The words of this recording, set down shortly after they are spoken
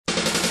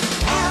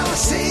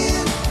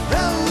Allison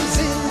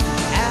Rosen.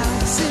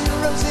 Allison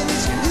Rosen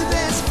is your new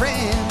best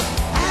friend.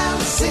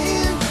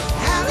 Allison,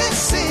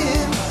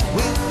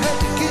 with her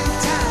the good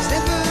times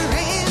never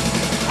end.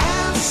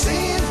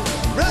 Allison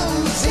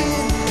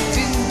Rosen,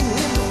 doing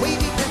the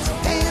wavy pencil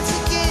dance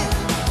again.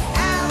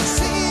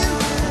 Allison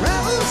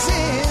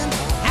Rosen,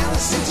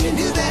 Allison's your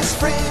new best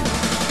friend.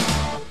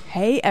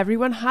 Hey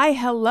everyone, hi,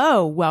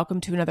 hello. Welcome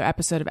to another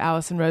episode of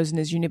Allison Rosen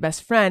is Your New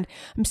Best Friend.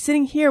 I'm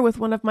sitting here with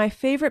one of my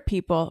favorite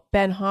people,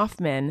 Ben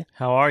Hoffman.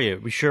 How are you?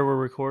 We sure we're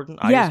recording?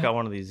 I Yeah. just got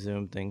one of these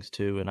Zoom things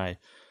too, and I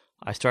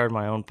started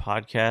my own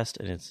podcast,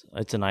 and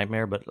it's a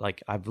nightmare, but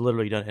like I've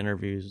literally done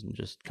interviews and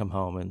just come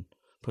home and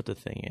put the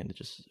thing in.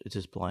 It's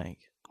just blank.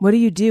 What do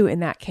you do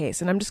in that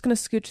case? And I'm just going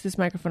to scooch this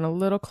microphone a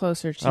little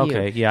closer to you.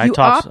 Okay, yeah, You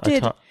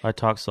I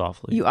talk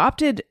softly. You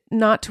opted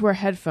not to wear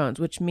headphones,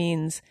 which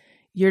means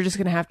you're just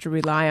going to have to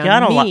rely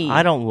on me.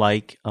 I don't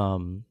like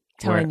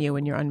telling you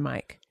when you're on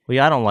mic. Well,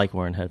 yeah, I don't like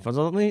wearing headphones.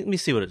 Let me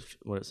see what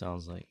it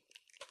sounds like.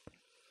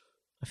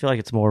 I feel like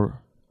it's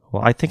more.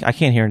 Well, I think I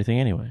can't hear anything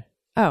anyway.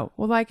 Oh,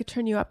 well, I could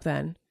turn you up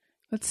then.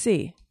 Let's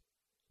see.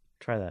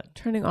 Try that.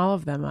 Turning all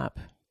of them up.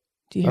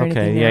 Do you hear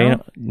anything Okay, now? yeah,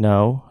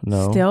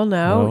 no. Still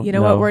no? You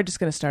know no. what? We're just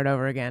going to start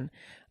over again.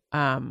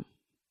 I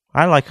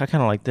kind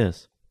of like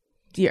this.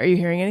 Are you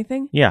hearing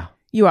anything? Yeah.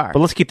 You are. But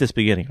let's keep this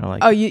beginning. I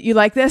like. Oh, you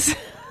like this?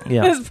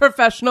 Yeah. This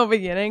professional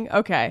beginning?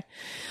 Okay.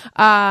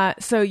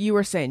 So you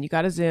were saying you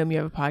got a Zoom, you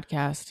have a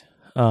podcast.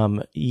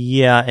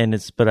 Yeah,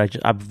 and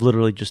I've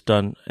literally just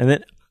done, and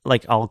then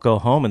like I'll go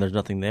home and there's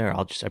nothing there.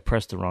 I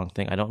pressed the wrong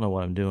thing. I don't know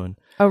what I'm doing.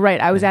 Oh, right.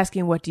 I was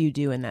asking, what do you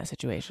do in that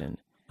situation?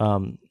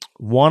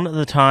 One of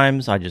the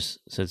times I just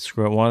said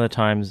screw it. One of the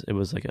times it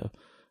was like a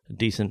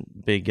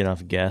decent, big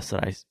enough guest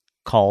that I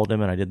called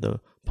him and I did the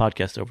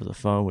podcast over the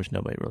phone, which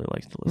nobody really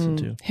likes to listen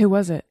to. Who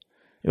was it?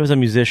 It was a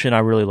musician I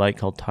really like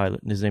called Tyler.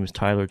 His name is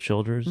Tyler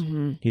Childers.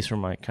 Mm-hmm. He's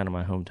from my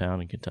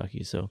hometown in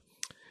Kentucky. So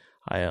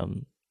I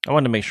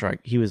wanted to make sure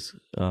he was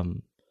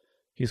kind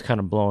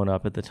of blowing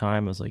up at the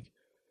time. I was like,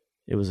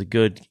 it was a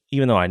good,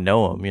 even though I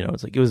know him,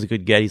 it's like, it was a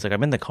good get. He's like,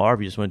 I'm in the car if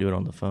you just want to do it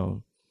on the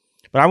phone.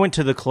 But I went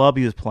to the club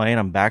he was playing.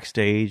 I'm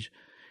backstage,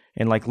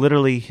 and like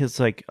literally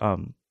his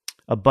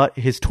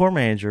his tour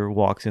manager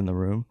walks in the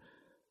room.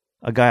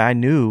 A guy I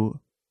knew,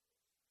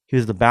 he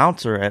was the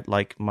bouncer at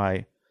like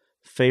my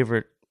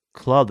favorite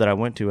club that I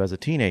went to as a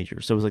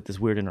teenager. So it was like this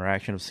weird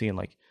interaction of seeing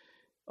like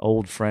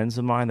old friends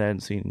of mine that I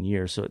hadn't seen in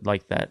years. So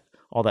like that,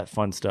 all that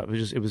fun stuff.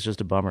 It was just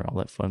a bummer. All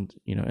that fun,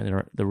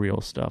 and the real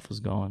stuff was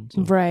gone.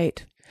 So.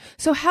 Right.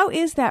 So how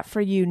is that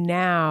for you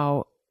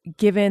now,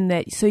 given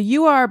that, so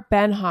you are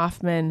Ben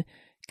Hoffman,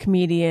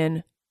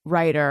 comedian,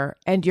 writer,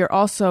 and you're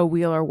also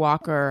Wheeler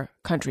Walker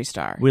country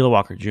star. Wheeler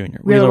Walker Jr.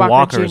 Wheeler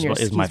Walker Jr.,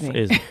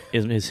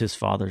 is his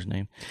father's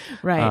name.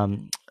 Right.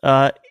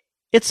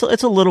 It's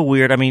a little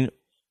weird. I mean,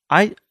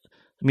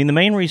 the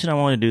main reason I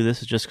want to do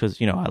this is just because,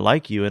 I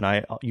like you,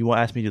 and you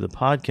asked me to do the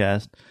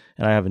podcast,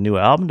 and I have a new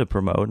album to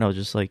promote, and I was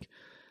just like,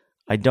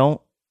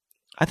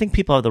 I think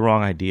people have the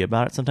wrong idea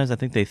about it. Sometimes I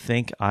think they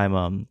think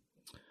I'm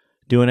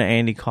doing an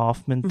Andy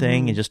Kaufman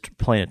thing and just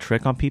playing a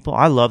trick on people.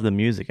 I love the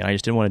music, and I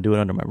just didn't want to do it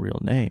under my real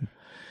name.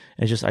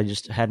 I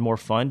just had more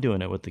fun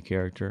doing it with the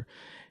character.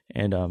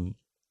 And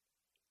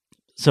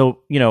so,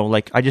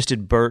 like I just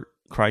did Bert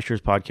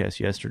Kreischer's podcast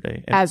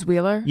yesterday. And, as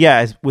Wheeler?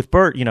 Yeah, with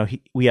Bert,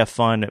 we have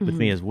fun with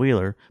me as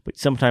Wheeler, but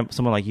sometimes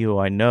someone like you who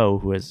I know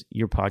who has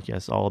your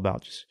podcast all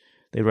about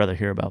they'd rather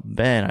hear about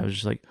Ben. I was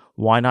just like,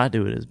 why not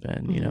do it as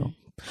Ben,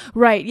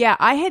 Right. Yeah.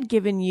 I had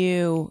given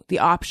you the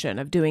option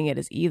of doing it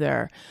as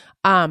either.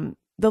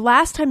 The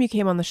last time you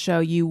came on the show,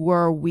 you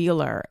were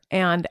Wheeler.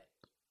 And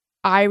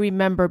I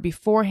remember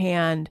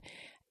beforehand,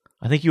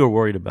 I think you were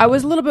worried about it. I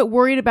was a little bit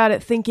worried about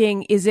it,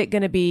 thinking, is it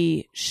going to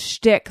be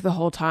shtick the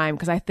whole time?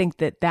 Because I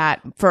think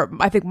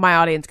I think my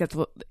audience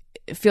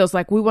feels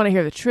like we want to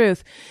hear the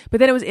truth. But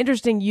then it was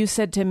interesting. You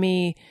said to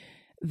me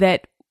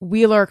that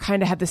Wheeler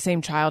kind of had the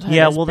same childhood.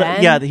 Yeah, as well,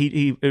 Ben.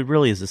 it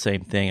really is the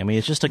same thing. I mean,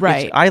 it's just like,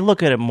 right. I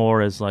look at it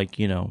more as like,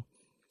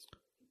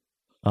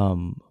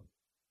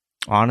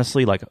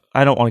 honestly, like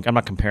I'm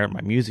not comparing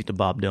my music to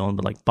Bob Dylan,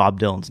 but like Bob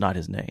Dylan's not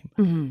his name.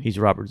 Mm-hmm. He's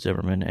Robert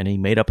Zimmerman, and he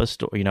made up a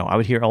story. I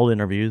would hear old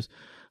interviews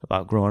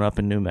about growing up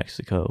in New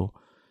Mexico,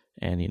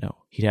 and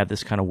he'd have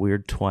this kind of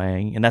weird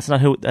twang, and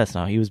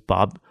he was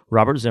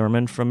Robert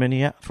Zimmerman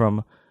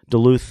from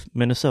Duluth,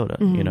 Minnesota.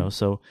 Mm-hmm.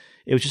 So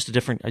it was just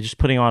just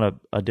putting on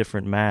a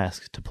different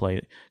mask to play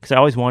it, because I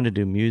always wanted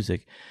to do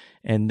music,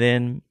 and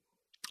then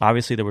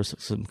obviously there were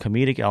some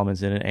comedic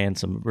elements in it and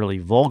some really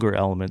vulgar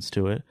elements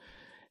to it.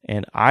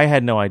 And I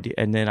had no idea,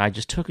 and then I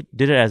just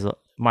did it as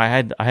I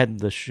had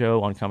the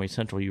show on Comedy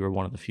Central. You were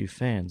one of the few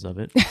fans of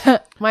it.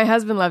 My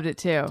husband loved it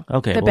too.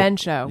 Okay, the Ben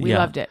Show, we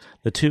loved it.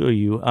 The two of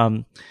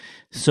you.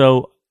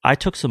 So I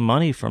took some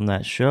money from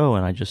that show,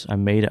 and I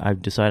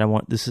decided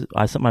this is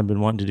something I've been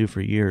wanting to do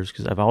for years,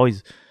 because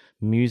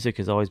music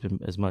has always been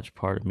as much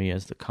part of me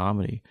as the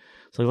comedy.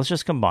 So let's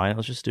just combine it.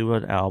 Let's just do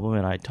an album.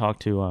 And I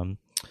talked to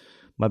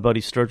my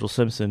buddy Sturgill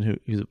Simpson,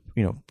 who's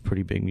a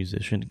pretty big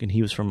musician, and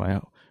he was from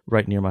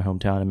right near my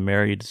hometown, and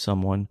married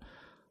someone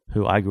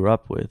who I grew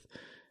up with.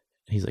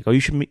 He's like, oh, you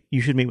should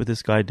meet with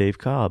this guy Dave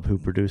Cobb, who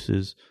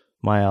produces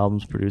my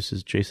albums,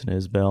 produces Jason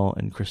Isbell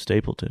and Chris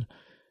Stapleton.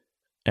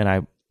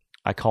 And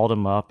I called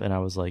him up and I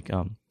was like,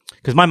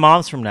 because my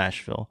mom's from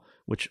Nashville,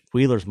 which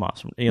Wheeler's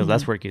mom's from,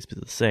 that's where it gets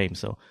the same.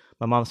 So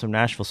my mom's from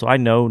Nashville, so I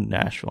know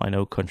Nashville, I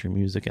know country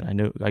music,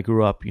 and I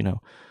grew up,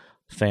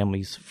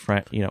 families,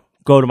 friend,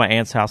 go to my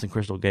aunt's house and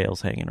Crystal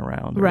Gale's hanging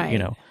around, or,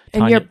 right?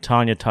 And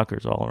Tanya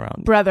Tucker's all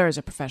around. Brother is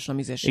a professional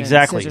musician,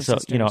 exactly. Scissor So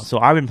Sisters. so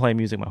I've been playing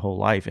music my whole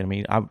life, and I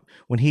mean,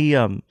 when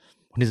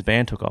his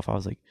band took off, I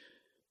was like,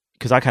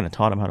 because I kind of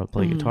taught him how to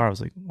play guitar. I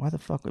was like, why the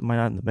fuck am I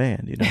not in the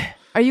band?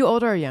 Are you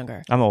older or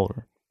younger? I'm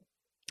older.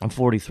 I'm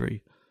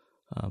 43.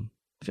 I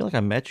feel like I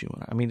met you.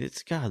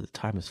 The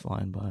time is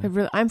flying by.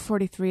 I'm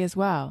 43 as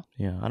well.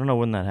 Yeah, I don't know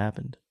when that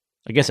happened.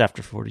 I guess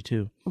after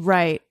 42.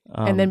 Right.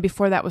 And then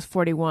before that was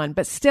 41.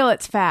 But still,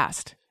 it's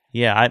fast.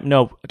 Yeah,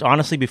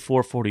 honestly,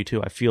 before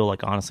 42, I feel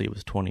like, honestly, it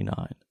was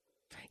 29.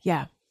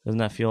 Yeah. Doesn't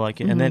that feel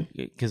like it? And then,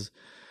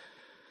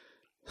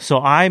 so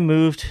I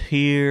moved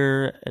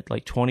here at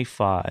like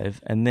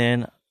 25, and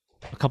then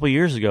a couple of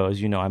years ago,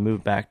 as you know, I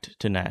moved back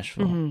to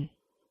Nashville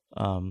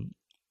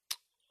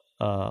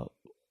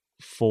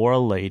for a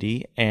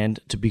lady, and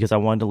because I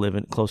wanted to live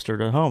closer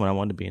to home, and I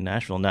wanted to be in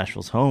Nashville.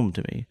 Nashville's home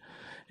to me,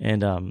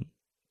 and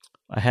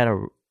I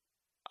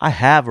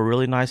have a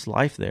really nice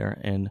life there,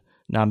 and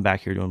now I'm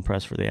back here doing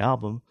press for the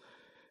album,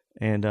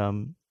 and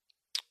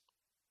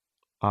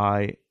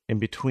in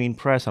between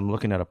press, I'm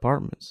looking at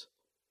apartments.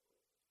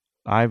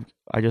 I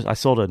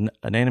sold an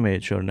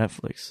animated show to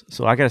Netflix,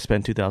 so I got to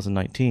spend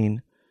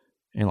 2019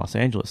 in Los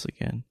Angeles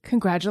again.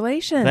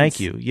 Congratulations! Thank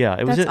you.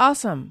 Yeah, that's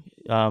awesome.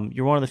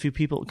 You're one of the few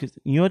people, because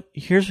you know what?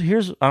 Here's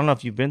I don't know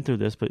if you've been through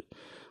this, but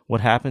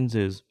what happens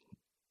is,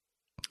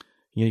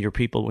 your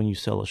people, when you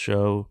sell a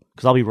show,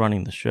 because I'll be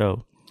running the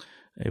show.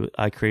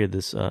 I created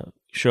this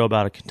show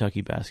about a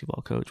Kentucky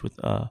basketball coach with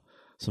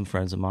some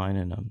friends of mine,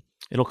 and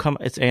it'll come.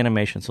 It's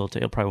animation, so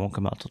it probably won't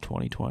come out till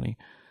 2020,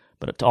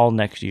 but it's all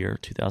next year,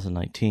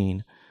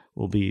 2019,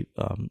 will be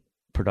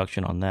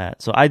production on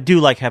that. So I do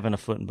like having a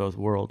foot in both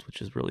worlds,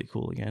 which is really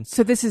cool again.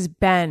 So this is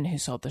Ben who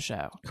sold the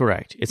show.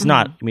 Correct. It's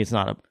not. I mean, it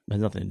has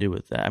nothing to do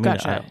with that. I mean,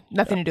 gotcha.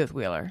 Nothing to do with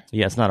Wheeler.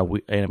 Yeah, it's not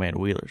a animated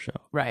Wheeler show,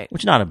 right?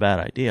 Which is not a bad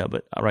idea,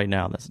 but right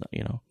now that's not.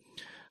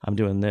 I'm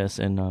doing this,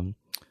 and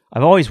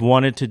I've always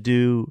wanted to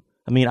do.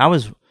 I mean,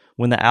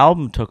 when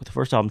the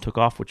first album took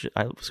off, which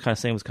I was kind of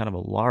saying was kind of a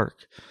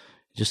lark,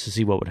 just to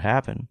see what would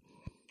happen.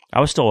 I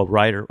was still a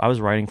writer. I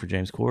was writing for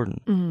James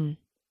Corden.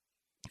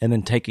 And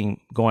then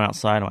going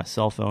outside on my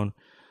cell phone,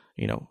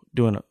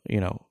 doing,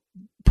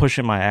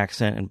 pushing my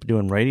accent and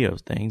doing radio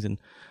things. And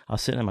I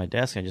was sitting at my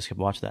desk and I just kept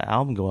watching that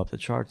album go up the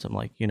charts. I'm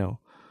like,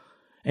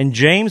 and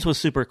James was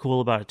super cool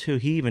about it too.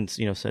 He even,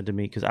 said to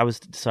me, because I was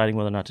deciding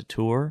whether or not to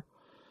tour,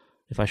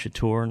 if I should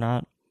tour or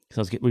not.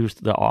 Because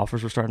the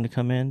offers were starting to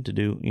come in to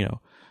do,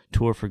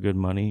 tour for good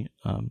money.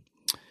 And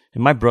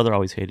my brother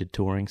always hated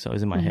touring. So I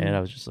was in my head.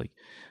 I was just like,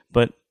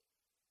 but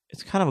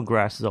it's kind of a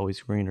grass is always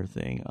greener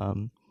thing.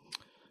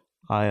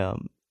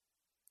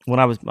 When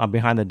I'm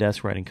behind the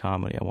desk writing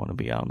comedy, I want to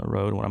be out on the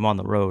road. When I'm on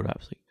the road, I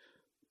was like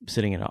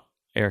sitting in an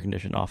air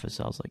conditioned office.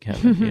 I was like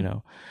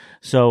heaven,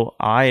 So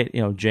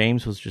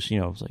James was just,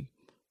 was like,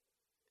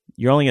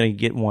 you're only going to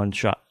get one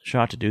shot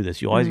to do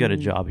this. You always got a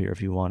job here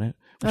if you want it,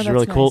 which is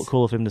really nice.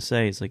 cool of him to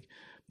say. It's like,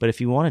 but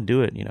if you want to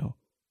do it,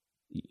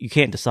 you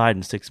can't decide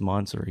in 6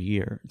 months or a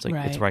year. It's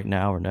like It's right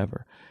now or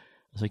never.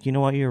 I was like, you know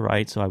what, you're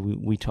right. So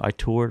I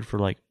toured for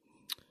like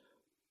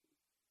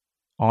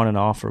on and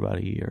off for about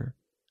a year.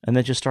 And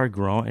then just started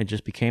growing. It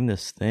just became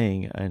this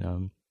thing.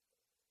 And,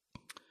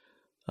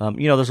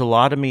 there's a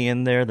lot of me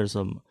in there. There's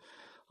a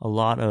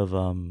lot of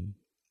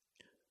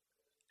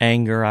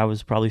anger I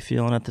was probably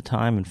feeling at the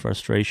time and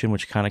frustration,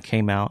 which kind of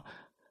came out.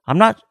 I'm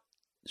not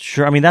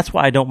sure. I mean, that's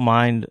why I don't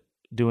mind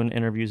doing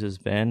interviews as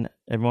Ben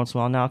every once in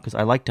a while now, because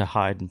I like to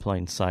hide in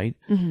plain sight.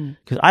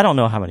 Because I don't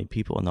know how many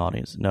people in the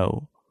audience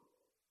know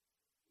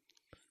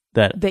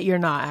that you're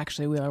not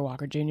actually Wheeler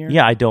Walker Jr.?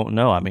 Yeah, I don't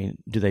know. I mean,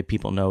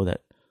 people know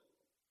that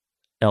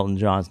Elton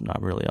John's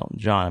not really Elton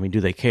John? I mean, do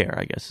they care?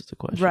 I guess is the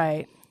question.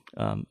 Right.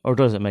 Or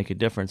does it make a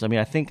difference? I mean,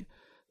 I think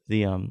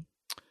the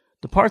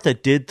part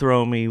that did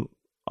throw me,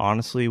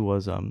 honestly,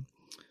 was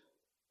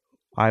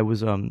I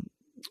was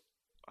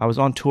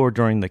on tour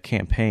during the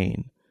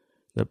campaign,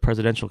 the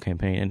presidential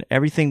campaign, and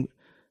everything,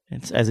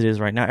 as it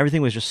is right now,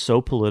 everything was just so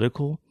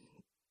political.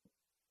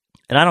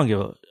 And I don't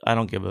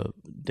give a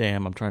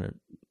damn. I'm trying to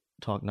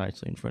talk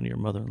nicely in front of your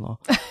mother-in-law.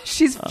 I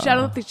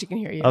don't think she can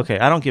hear you. Okay,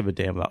 I don't give a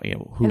damn about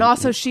who. And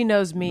also, she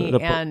knows me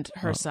and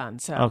her son,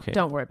 so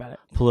don't worry about it.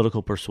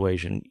 Political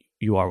persuasion,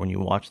 you are when you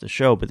watch the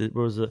show, but there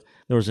was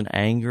an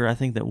anger I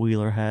think that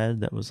Wheeler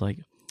had that was like,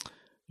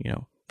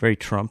 very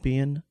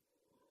Trumpian.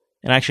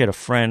 And I actually had a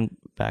friend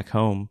back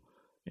home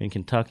in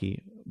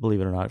Kentucky, believe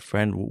it or not, a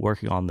friend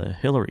working on the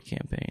Hillary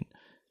campaign.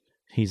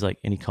 He's like,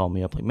 and he called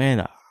me up like, man,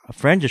 a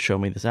friend just showed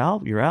me this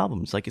your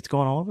album. It's like it's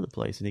going all over the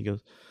place, and he goes,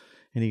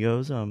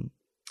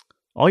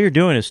 all you're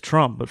doing is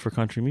Trump, but for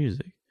country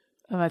music.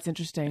 Oh, that's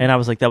interesting. And I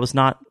was like, that was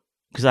not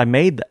because I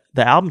made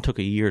the album took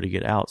a year to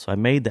get out, so I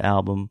made the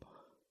album.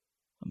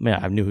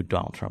 I knew who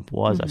Donald Trump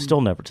was. I've still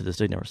never, to this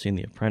day, never seen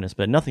The Apprentice,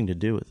 but nothing to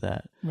do with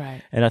that.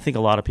 Right. And I think a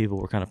lot of people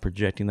were kind of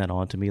projecting that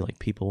onto me, like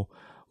people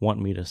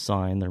wanting me to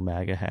sign their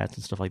MAGA hats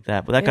and stuff like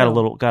that. But that got a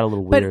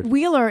little weird. But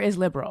Wheeler is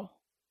liberal.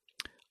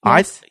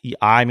 Yes.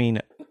 I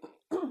mean,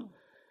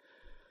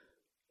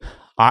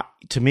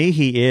 to me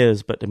he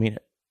is, but I mean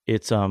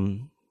it's to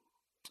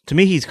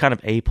me he's kind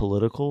of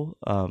apolitical.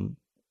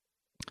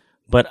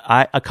 But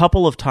a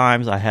couple of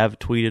times I have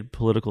tweeted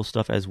political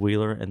stuff as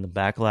Wheeler, and the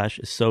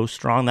backlash is so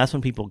strong. That's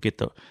when people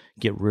get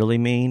really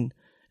mean,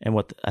 and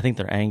I think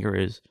their anger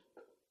is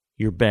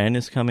your Ben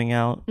is coming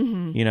out,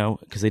 you know,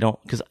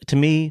 because to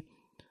me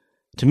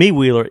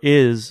Wheeler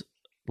is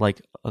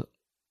like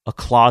a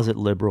closet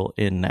liberal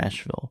in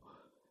Nashville,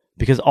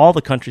 because all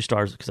the country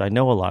stars, because I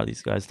know a lot of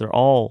these guys, they're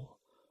all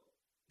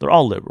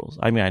liberals.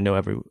 I mean, I know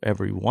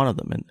every one of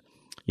them, and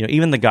you know,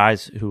 even the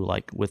guys who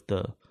like with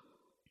the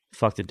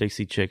fuck the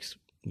Dixie Chicks.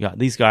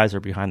 These guys are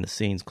behind the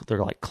scenes.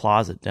 They're like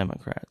closet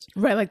Democrats,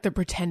 right? Like they're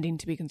pretending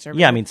to be conservative.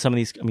 Yeah, I mean, some of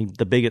these. I mean,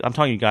 the biggest. I'm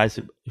talking to guys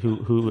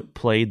who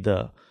played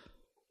the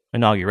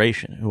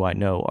inauguration, who I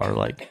know are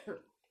like.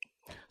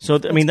 So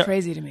I mean,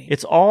 crazy to me.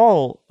 It's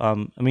all. I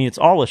mean, it's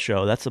all a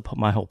show. That's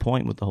my whole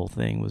point with the whole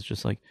thing was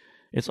just like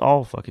it's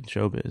all fucking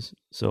showbiz.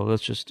 So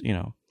let's just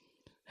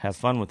have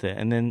fun with it.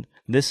 And then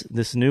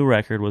this new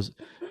record was.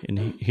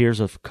 And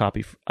here's a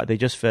copy. They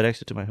just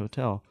FedExed it to my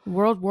hotel.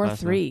 World War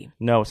III.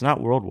 No, it's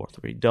not World War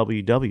III.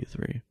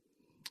 WW3.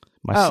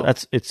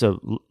 It's a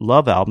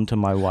love album to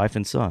my wife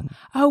and son.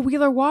 Oh,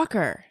 Wheeler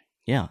Walker.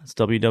 Yeah, it's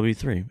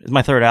WW3. It's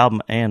my third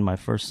album and my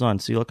first son.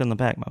 See, look on the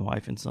back, my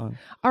wife and son.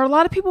 Are a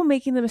lot of people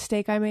making the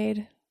mistake I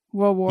made?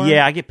 World War?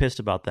 Yeah, I get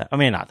pissed about that. I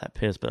mean, not that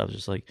pissed, but I was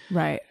just like...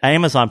 Right.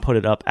 Amazon put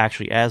it up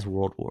actually as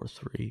World War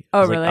III.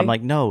 Oh, really? I'm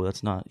like, no,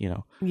 that's not,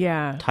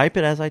 Yeah. Type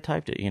it as I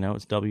typed it,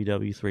 it's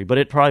WW3. But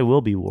it probably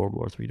will be World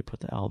War III to put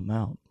the album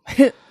out.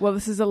 Well,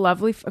 this is a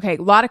lovely... Okay,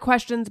 a lot of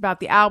questions about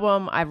the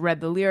album. I've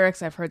read the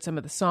lyrics. I've heard some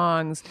of the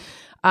songs.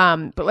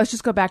 But let's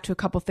just go back to a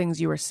couple things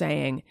you were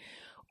saying.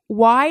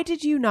 Why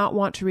did you not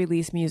want to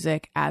release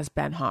music as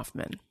Ben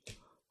Hoffman?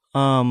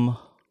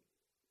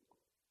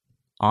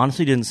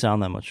 Honestly, didn't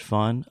sound that much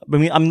fun. I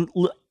mean,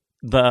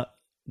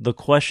 the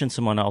question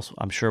someone else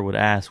I'm sure would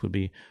ask would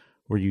be,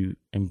 were you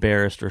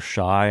embarrassed or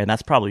shy? And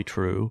that's probably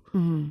true.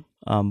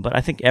 Mm-hmm. But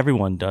I think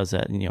everyone does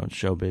that, in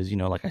showbiz.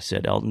 Like I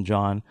said, Elton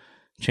John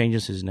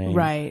changes his name.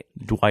 Right.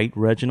 Dwight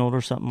Reginald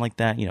or something like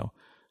that.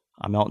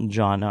 I'm Elton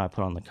John now. I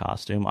put on the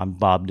costume. I'm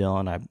Bob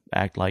Dylan. I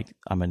act like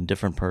I'm a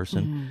different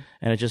person. Mm-hmm.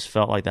 And it just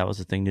felt like that was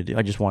the thing to do.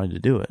 I just wanted to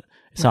do it.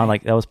 It sounded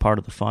like that was part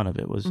of the fun of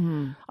it.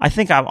 I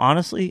think I'm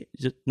honestly,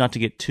 just not to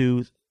get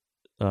too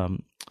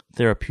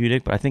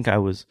therapeutic, but I think I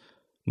was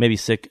maybe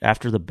sick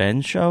after the Ben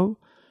Show.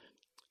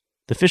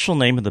 The official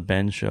name of the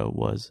Ben Show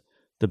was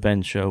The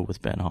Ben Show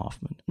with Ben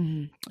Hoffman.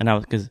 Mm-hmm. And I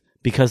was,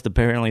 because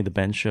apparently the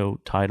Ben Show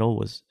title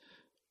was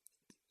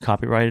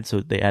copyrighted,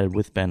 so they added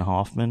with Ben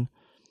Hoffman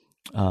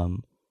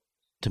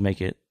to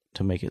make it,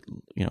 to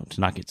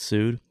not get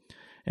sued.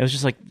 It was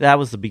just like, that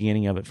was the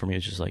beginning of it for me.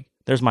 It's just like,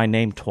 there's my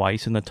name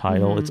twice in the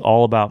title. Mm-hmm. It's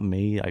all about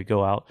me. I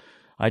go out,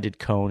 I did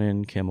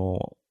Conan,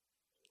 Kimmel,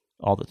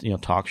 all the,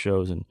 talk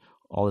shows and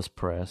all this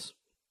press.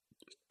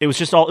 It was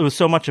just it was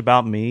so much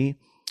about me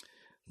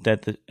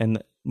wasn't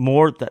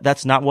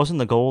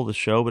the goal of the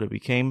show, but it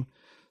became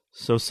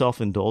so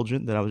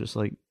self-indulgent that I was just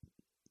like,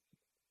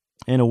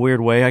 in a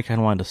weird way, I kind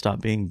of wanted to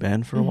stop being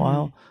Ben for a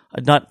while.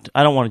 I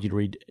don't want you to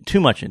read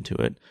too much into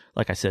it.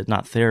 Like I said,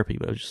 not therapy,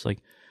 but it was just like,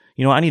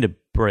 I need a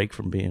break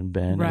from being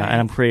Ben, right. and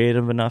I'm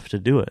creative enough to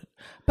do it.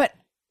 But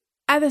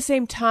at the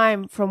same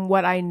time, from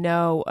what I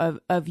know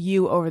of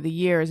you over the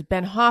years,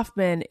 Ben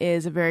Hoffman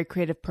is a very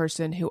creative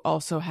person who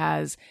also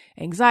has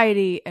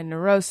anxiety and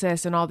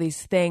neurosis and all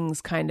these things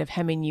kind of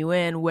hemming you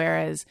in,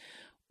 whereas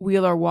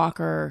Wheeler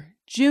Walker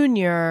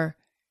Jr.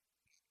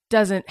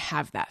 doesn't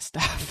have that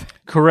stuff.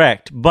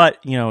 Correct. But,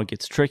 it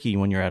gets tricky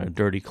when you're at a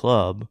dirty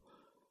club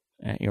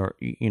and you're,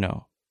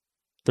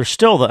 there's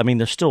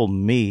still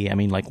me. I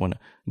mean, like when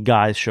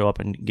guys show up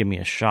and give me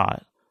a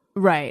shot.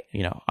 Right.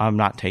 I'm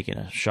not taking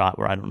a shot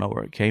where I don't know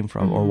where it came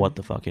from or what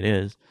the fuck it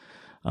is.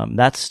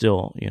 That's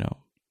still,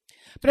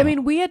 But I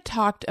mean, we had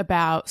talked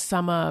about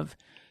some of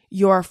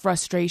your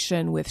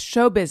frustration with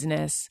show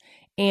business,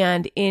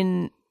 and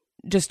in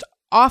just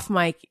off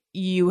mic,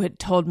 you had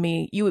told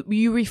me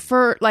you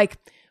refer, like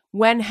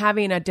when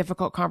having a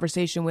difficult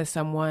conversation with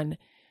someone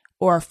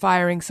or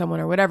firing someone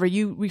or whatever,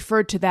 you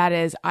referred to that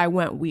as I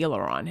went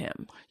Wheeler on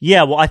him.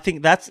 Yeah, well, I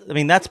think that's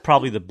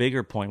probably the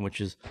bigger point, which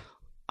is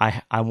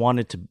I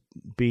wanted to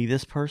be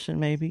this person,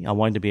 maybe. I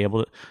wanted to be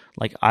able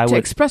to,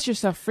 express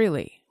yourself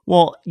freely.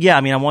 Well, yeah,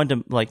 I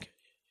wanted to, like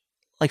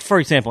for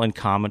example, in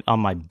comment on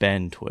my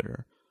Ben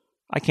Twitter,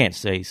 I can't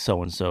say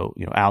so-and-so,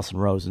 Allison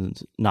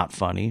Rosen's not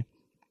funny.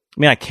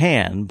 I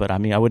can, but I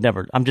would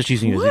never. I'm just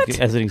using you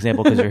as an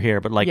example because you're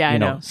here. But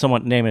yeah,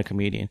 someone name a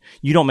comedian.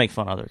 You don't make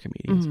fun of other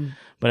comedians. Mm-hmm.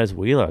 But as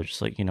Wheeler, I was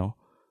just like,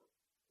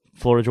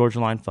 Florida Georgia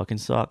Line fucking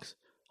sucks.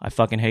 I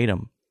fucking hate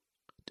him.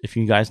 if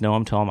you guys know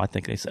him, tell him I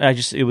think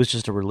it was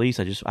just a release.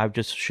 I've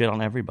just shit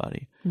on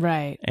everybody.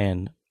 Right.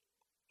 And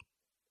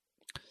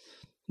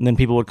then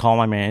people would call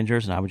my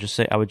managers, and I would just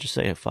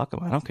say, fuck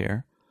them, I don't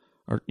care.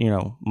 Or,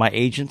 my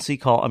agency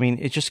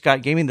it just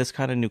gave me this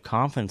kind of new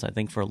confidence, I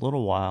think, for a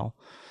little while,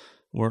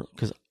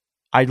 because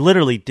I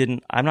literally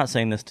didn't, I'm not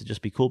saying this to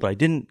just be cool, but I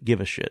didn't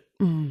give a shit.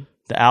 Mm.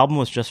 The album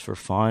was just for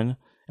fun.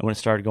 And when it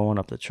started going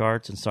up the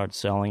charts and started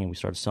selling, and we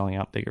started selling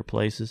out bigger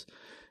places,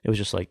 it was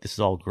just like, this is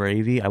all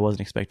gravy. I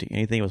wasn't expecting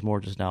anything. It was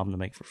more just an album to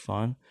make for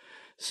fun.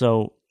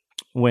 So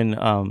when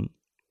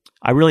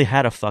I really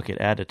had a fuck it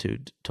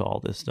attitude to all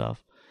this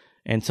stuff.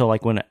 And so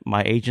like when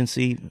my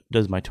agency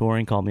does my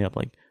touring, called me up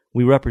like,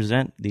 we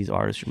represent these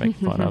artists you're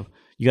making fun of.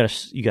 You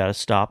gotta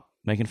stop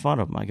making fun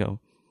of them. I go,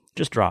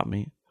 just drop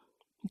me.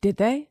 Did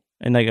they?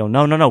 And they go,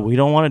 no, we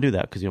don't want to do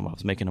that because I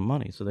was making them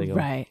money. So they go,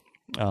 right.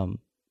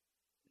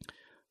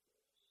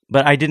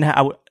 But I didn't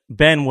have,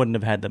 Ben wouldn't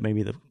have had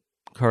maybe the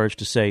courage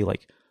to say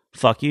like,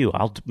 fuck you,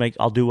 I'll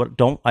do what,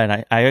 don't, and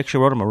I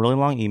actually wrote him a really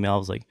long email. I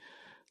was like,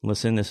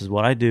 listen, this is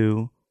what I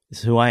do, this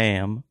is who I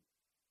am,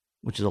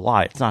 which is a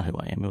lie. It's not who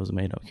I am. It was a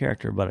made up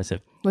character. But I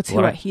said, what's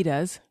what he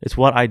does? It's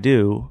what I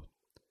do.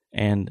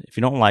 And if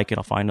you don't like it,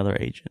 I'll find another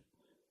agent.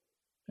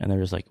 And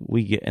they're just like,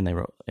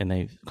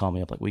 they call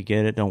me up like, we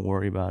get it. Don't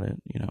worry about it.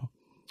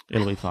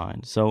 It'll be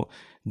fine. So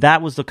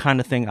that was the kind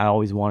of thing I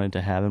always wanted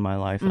to have in my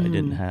life that I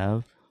didn't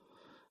have.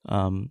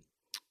 And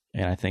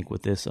I think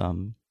with this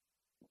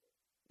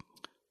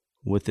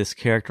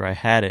character, I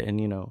had it.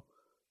 And,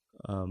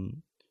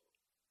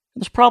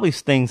 there's probably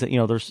things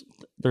that,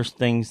 there's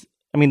things,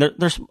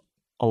 there's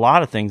a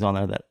lot of things on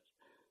there that,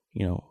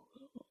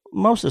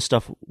 most of the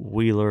stuff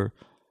Wheeler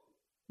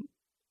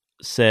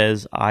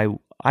says I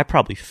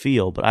probably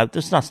feel, but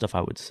there's not stuff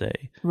I would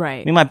say.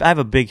 Right. I have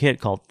a big hit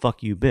called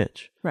 "Fuck You,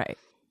 Bitch." Right.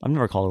 I've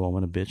never called a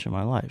woman a bitch in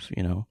my life.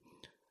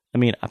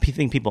 I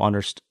think people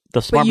understand.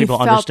 The smart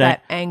people understand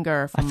that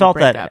anger. From I felt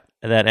breakup.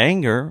 that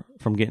anger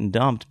from getting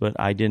dumped, but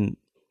I didn't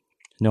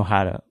know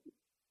how to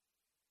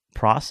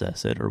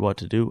process it or what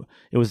to do.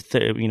 It was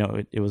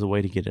it was a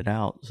way to get it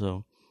out.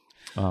 So,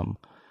 go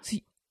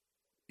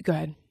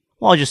ahead.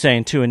 Well, I was just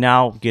saying too, and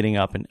now getting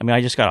up and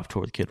I just got off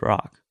tour with Kid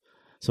Rock.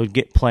 So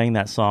playing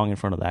that song in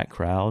front of that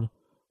crowd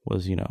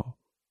was, that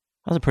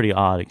was a pretty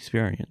odd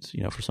experience,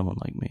 for someone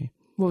like me.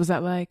 What was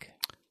that like?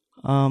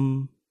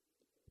 To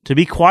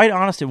be quite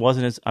honest, it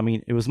wasn't as,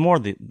 it was more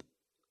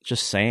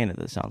just saying it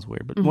that sounds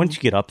weird. But once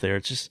you get up there,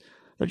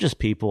 they're just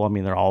people.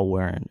 They're all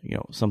wearing,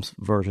 some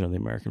version of the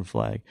American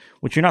flag,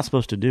 which you're not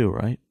supposed to do,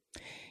 right?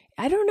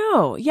 I don't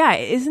know. Yeah,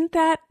 isn't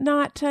that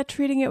not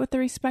treating it with the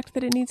respect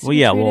that it needs to be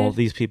treated? Well,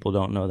 these people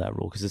don't know that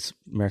rule because it's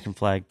American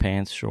flag,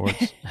 pants,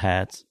 shorts,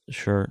 hats,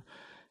 shirt.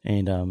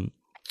 And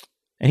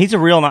he's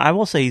I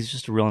will say he's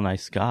just a real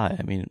nice guy.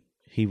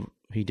 He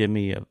did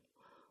me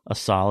a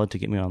solid to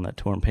get me on that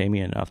tour and pay me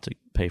enough to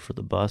pay for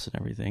the bus and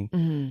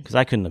everything. Because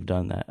I couldn't have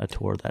done a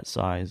tour that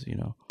size,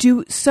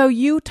 So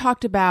you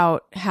talked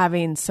about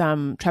having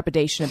some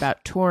trepidation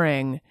about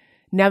touring.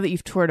 Now that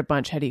you've toured a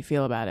bunch, how do you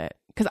feel about it?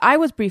 Because I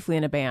was briefly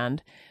in a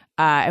band,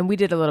 and we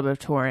did a little bit of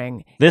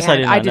touring.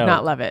 I did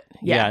not love it.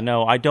 Yeah,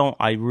 no, I don't.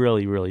 I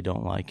really, really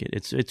don't like it.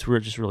 It's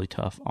just really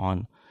tough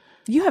on.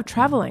 You have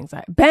travel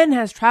anxiety. Ben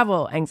has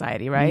travel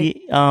anxiety, right?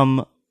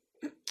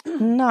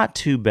 Not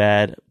too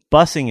bad.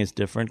 Busing is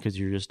different because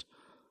you're just.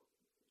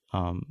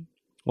 Well,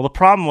 the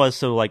problem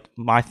was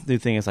my new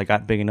thing is I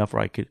got big enough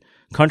where I could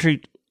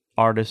country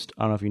artists.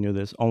 I don't know if you knew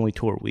this. Only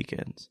tour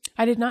weekends.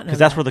 I did not know because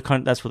that's where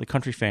the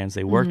country fans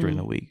they work during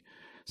the week.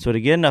 So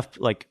to get enough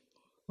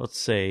let's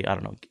say I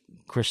don't know,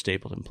 Chris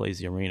Stapleton plays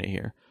the arena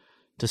here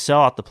to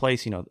sell out the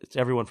place. It's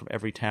everyone from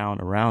every town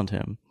around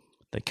him.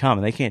 They come,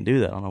 and they can't do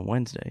that on a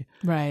Wednesday.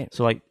 Right.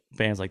 So,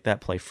 bands like that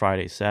play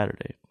Friday,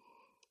 Saturday.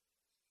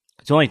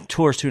 It's only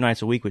tours 2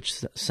 nights a week, which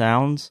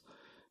sounds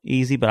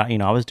easy, but,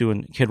 I was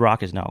doing... Kid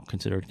Rock is now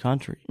considered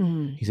country.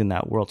 Mm-hmm. He's in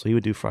that world, so he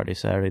would do Friday,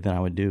 Saturday, then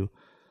I would do,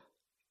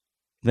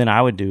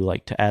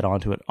 to add on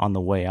to it on the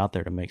way out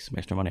there to make some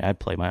extra money, I'd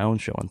play my own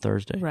show on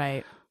Thursday.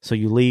 Right. So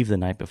you leave the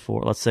night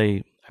before. Let's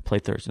say I play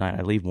Thursday night,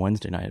 I leave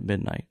Wednesday night at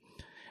midnight.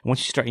 And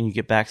once you start, and you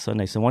get back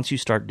Sunday, so once you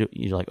start,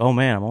 you're like, oh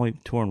man, I'm only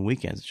touring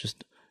weekends. It's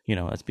just...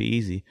 let's be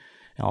easy.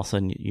 And all of a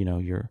sudden,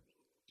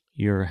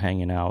 you're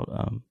hanging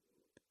out.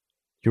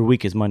 Your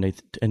week is Monday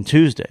and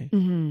Tuesday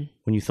when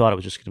you thought it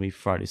was just going to be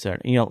Friday,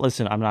 Saturday.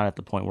 Listen, I'm not at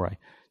the point where I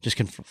just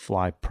can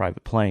fly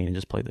private plane and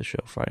just play the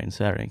show Friday and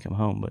Saturday and come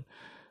home. But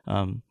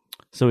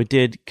so it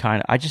did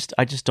kind of. I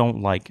just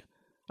don't like.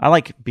 I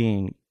like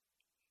being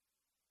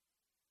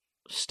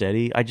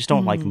steady. I just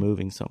don't like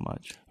moving so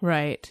much.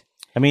 Right.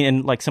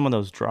 And some of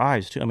those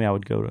drives too.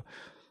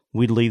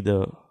 We'd leave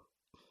the.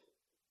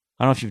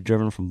 I don't know if you've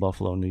driven from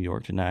Buffalo, New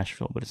York to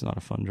Nashville, but it's not a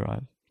fun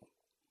drive.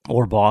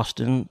 Or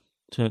Boston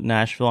to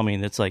Nashville.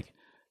 It's the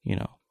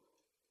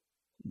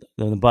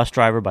bus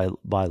driver by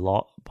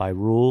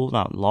rule,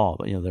 not law,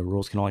 but the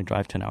rules can only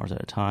drive 10 hours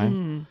at a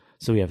time.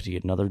 So we have to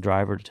get another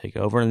driver to take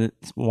over. And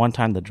one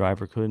time the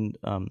driver couldn't,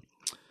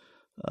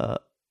 the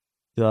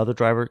other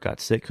driver got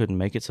sick, couldn't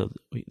make it. So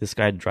this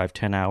guy had to drive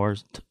 10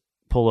 hours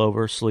pull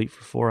over, sleep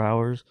for 4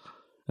 hours,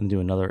 and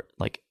do another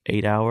like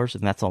 8 hours,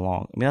 and that's a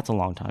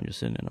long time just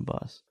sitting in a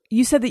bus.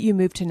 You said that you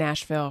moved to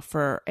Nashville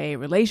for a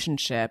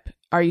relationship.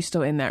 Are you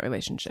still in that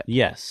relationship?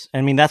 Yes.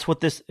 I mean, that's what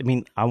this, I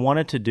mean, I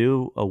wanted to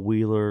do a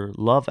Wheeler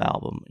love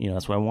album. You know,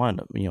 that's what I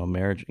wanted, you know,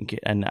 marriage.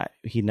 And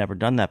he'd never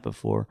done that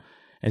before.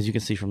 As you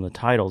can see from the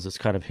titles, it's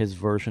kind of his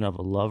version of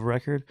a love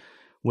record,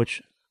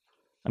 which,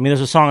 I mean,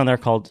 there's a song on there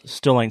called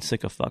Still Ain't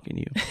Sick of Fucking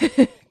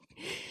You,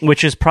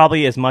 which is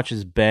probably as much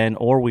as Ben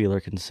or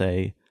Wheeler can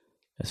say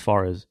as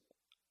far as,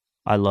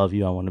 I love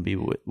you, I want to be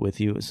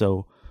with you.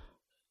 So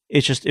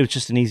it was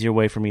just an easier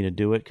way for me to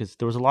do it because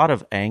there was a lot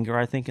of anger,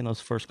 I think, in those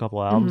first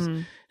couple albums,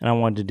 and I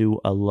wanted to do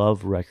a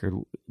love record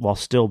while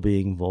still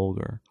being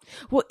vulgar.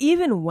 Well,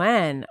 Even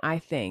When, I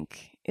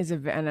think,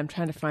 and I'm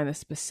trying to find the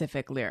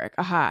specific lyric.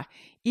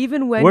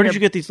 Even when. Where did you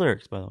get these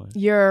lyrics, by the way?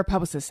 Your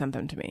publicist sent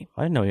them to me.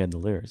 I didn't know you had the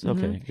lyrics.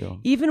 Okay, go.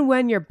 Even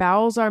when your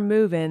bowels are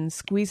moving,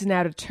 squeezing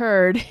out a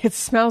turd, it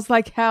smells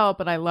like hell,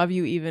 but I love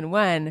you even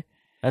when.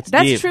 That's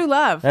deep. True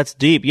love. That's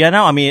deep. Yeah,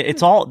 no, I mean,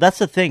 it's all, that's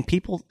the thing.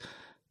 People,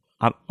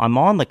 I'm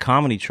on the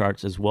comedy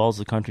charts as well as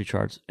the country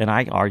charts, and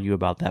I argue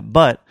about that.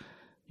 But,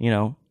 you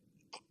know,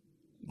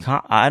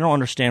 I don't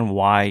understand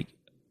why,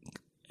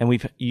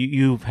 and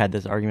you've had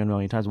this argument a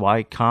million times,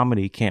 why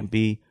comedy can't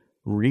be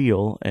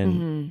real.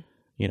 And,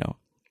 you know,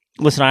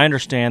 listen, I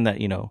understand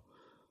that, you know,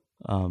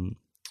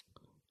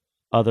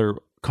 other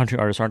country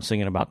artists aren't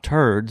singing about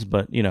turds,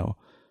 but, you know,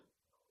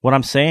 what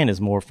I'm saying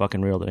is more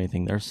fucking real than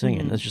anything they're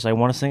singing. It's just, I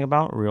want to sing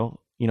about real.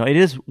 You know, it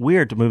is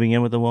weird to moving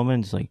in with a woman.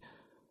 It's like,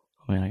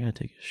 oh man, I gotta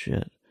take a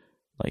shit.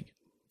 Like,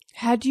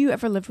 had you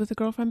ever lived with a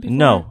girlfriend before?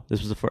 No, this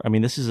was the first. I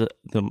mean, this is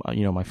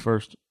my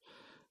first,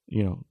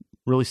 you know,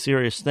 really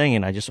serious thing,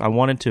 and I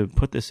wanted to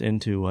put this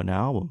into an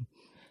album,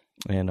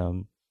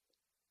 and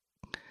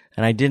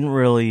I didn't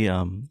really,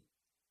 and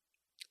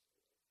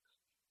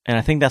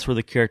I think that's where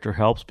the character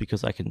helps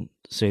because I can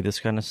say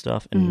this kind of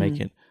stuff and make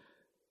it,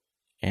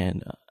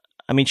 and.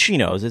 I mean, she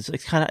knows.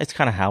 It's kind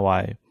of how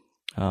I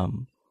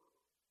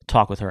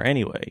talk with her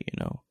anyway.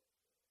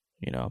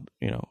 You know.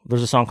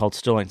 There's a song called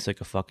 "Still Ain't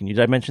Sick of Fucking You."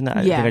 Did I mention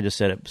that? Yeah. I think I just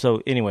said it.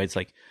 So anyway, it's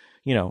like,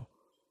 you know,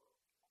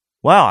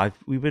 wow,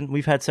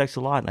 we've had sex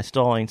a lot, and I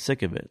still ain't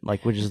sick of it.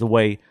 Like, which is the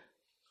way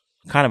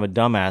kind of a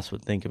dumbass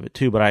would think of it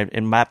too. But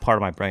in that part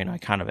of my brain, I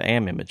kind of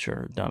am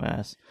immature,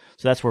 dumbass.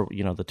 So that's where,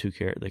 you know, the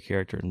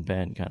character and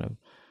Ben kind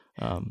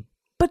of.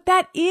 But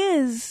that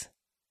is.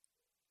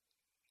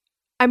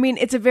 I mean,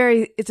 it's a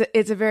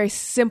very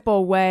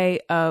simple way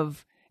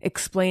of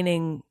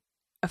explaining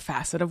a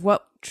facet of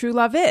what true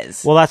love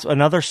is. Well, that's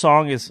another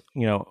song is,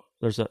 you know,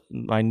 there's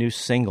my new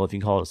single, if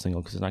you can call it a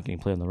single because it's not getting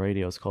played on the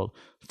radio. It's called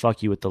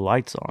 "Fuck You with the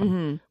Lights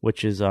On,"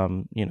 which is,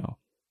 you know,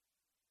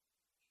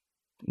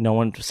 no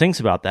one sings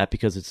about that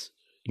because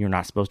you're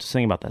not supposed to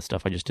sing about that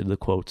stuff. I just did the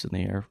quotes in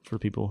the air for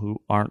people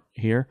who aren't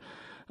here.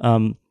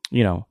 You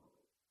know,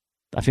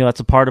 I feel that's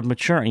a part of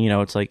maturing. You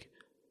know, it's like,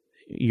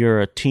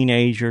 you're a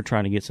teenager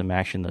trying to get some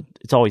action.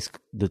 It's always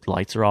the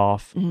lights are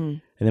off,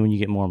 and then when you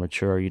get more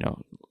mature, you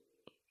know,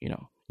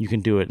 you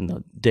can do it in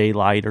the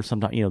daylight or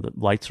sometimes, you know, the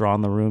lights are on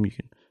in the room. You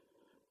can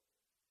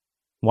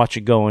watch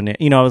it go in.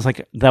 You know, it was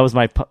like that was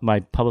my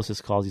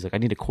publicist calls. He's like, I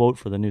need a quote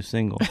for the new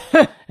single,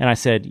 and I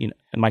said, you know,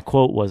 and my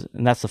quote was,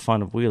 and that's the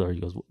fun of Wheeler.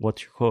 He goes,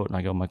 "What's your quote?" And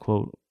I go, "My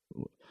quote."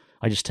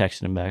 I just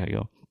texted him back. I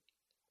go,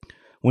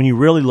 "When you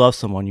really love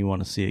someone, you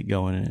want to see it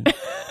going in."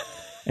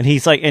 And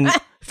he's like, and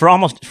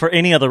for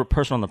any other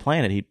person on the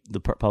planet, the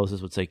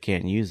publicist would say,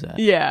 can't use that.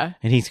 Yeah.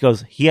 And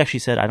he actually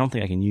said, I don't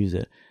think I can use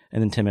it.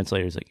 And then 10 minutes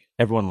later, he's like,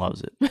 everyone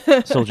loves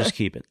it, so just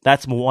keep it.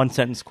 That's one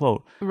sentence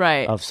quote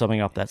of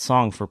summing up that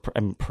song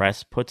and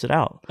press puts it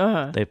out.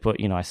 They put,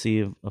 you know, I see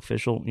an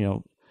official, you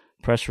know,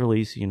 press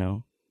release, you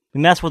know,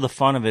 and that's where the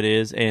fun of it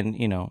is. And,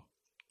 you know,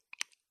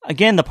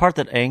 again, the part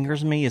that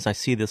angers me is I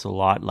see this a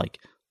lot, like,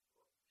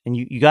 and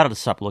you got to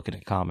stop looking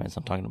at comments.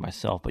 I'm talking to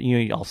myself, but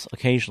you also,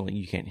 occasionally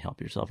you can't help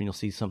yourself, and you'll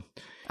see some.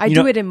 I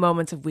do it in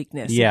moments of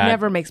weakness. Yeah, it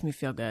never makes me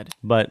feel good.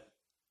 But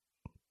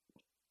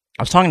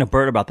I was talking to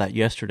Bert about that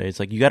yesterday. It's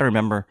like you got to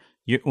remember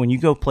when you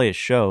go play a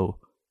show,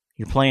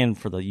 you're playing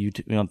for the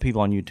YouTube, you know,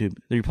 people on YouTube.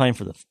 You're playing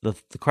for the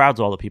crowd's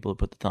all the people who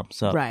put the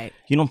thumbs up. Right.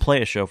 You don't play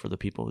a show for the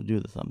people who do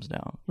the thumbs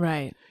down.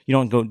 Right. You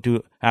don't go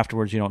do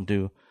afterwards. You don't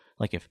do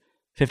like if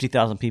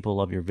 50,000 people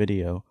love your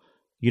video,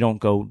 you don't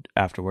go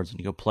afterwards and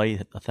you go play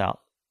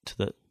to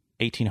the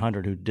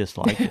 1,800 who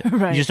disliked it.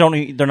 Right. You just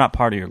don't. They're not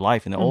part of your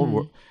life. In the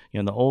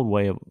old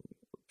way of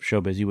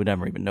showbiz, you would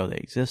never even know they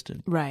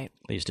existed. Right.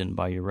 They just didn't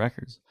buy your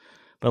records.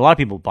 But a lot of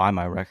people buy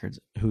my records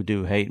who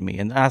do hate me,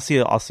 and I'll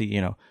see.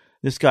 You know,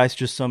 this guy's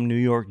just some New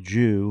York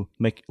Jew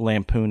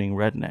lampooning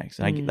rednecks.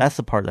 And that's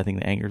the part that I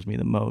think that angers me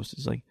the most.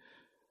 Is like,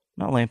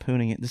 I'm not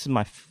lampooning it. This is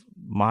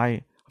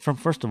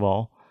first of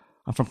all,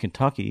 I'm from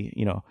Kentucky.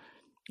 You know,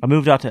 I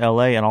moved out to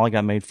L.A. and all I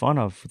got made fun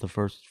of for the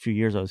first few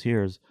years I was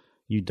here is,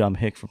 you dumb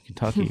hick from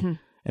Kentucky.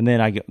 And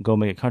then I go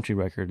make a country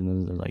record, and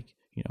then they're like,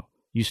 you know,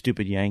 you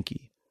stupid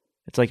Yankee.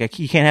 It's like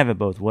you can't have it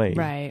both ways.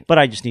 Right. But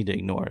I just need to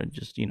ignore it and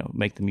just, you know,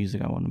 make the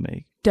music I want to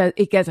make.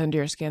 It gets under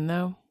your skin,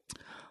 though?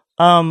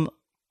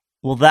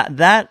 Well,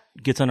 that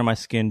gets under my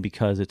skin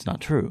because it's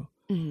not true.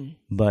 Mhm.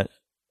 But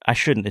it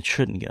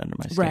shouldn't get under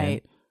my skin.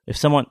 Right. If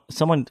someone,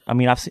 I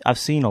mean, I've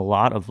seen a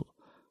lot of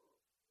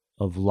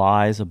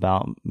lies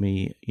about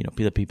me,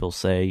 that people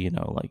say,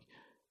 like,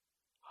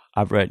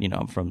 I've read,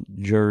 I'm from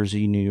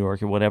Jersey, New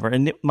York, or whatever.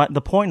 And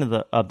the point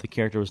of the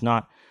character was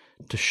not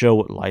to show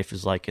what life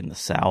is like in the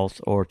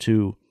South or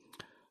to,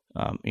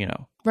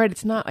 Right.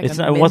 It's not like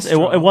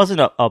it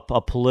wasn't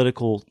a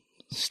political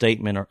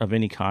statement of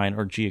any kind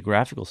or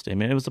geographical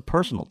statement. It was a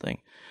personal thing.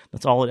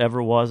 That's all it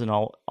ever was, and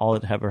all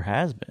it ever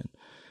has been.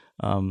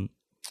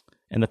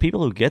 And the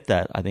people who get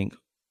that, I think,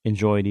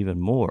 enjoy it even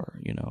more.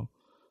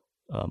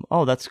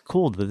 Oh, that's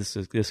cool that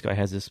this guy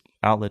has this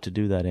outlet to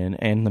do that in,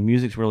 and the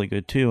music's really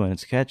good too, and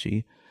it's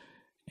catchy,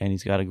 and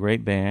he's got a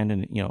great band,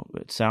 and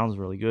it sounds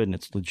really good, and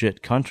it's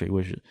legit country.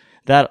 Which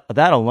that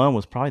alone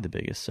was probably the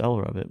biggest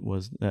seller of it,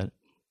 was that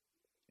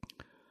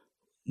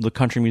the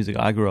country music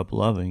I grew up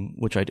loving.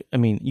 Which I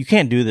mean, you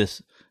can't do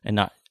this and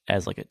not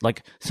as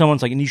like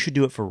someone's like, and you should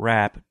do it for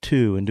rap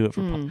too, and do it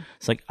for pop.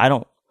 It's like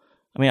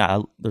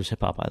there's hip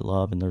hop I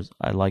love, and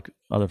I like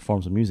other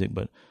forms of music,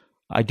 but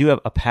I do have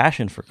a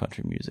passion for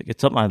country music.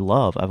 It's something I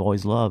love. I've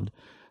always loved.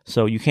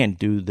 So you can't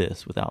do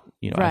this without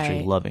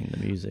actually loving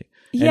the music,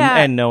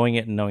 and knowing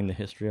it, and knowing the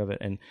history of it,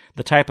 and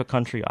the type of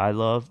country I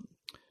love.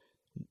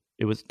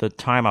 It was the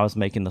time I was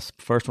making the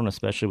first one,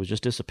 especially, was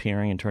just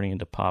disappearing and turning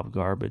into pop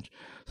garbage.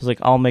 So it's like,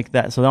 I'll make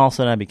that. So then all of a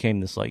sudden I became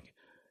this like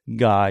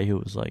guy who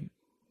was like,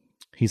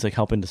 he's like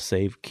helping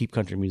to keep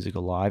country music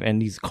alive,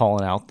 and he's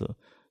calling out the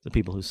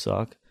people who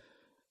suck.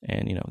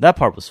 And that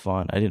part was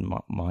fun. I didn't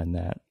mind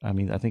that. I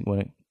mean, I think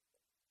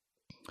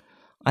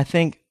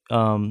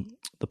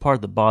the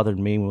part that bothered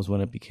me was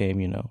when it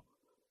became,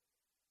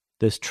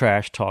 this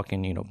trash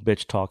talking,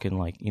 bitch talking,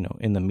 like,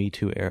 in the Me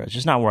Too era. It's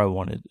just not where I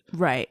wanted.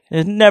 Right.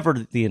 It's never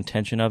the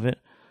intention of it.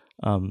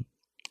 And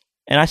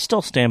I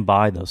still stand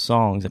by those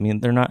songs. I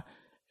mean,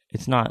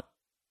 it's not,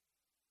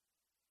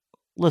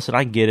 listen,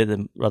 I get it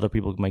that other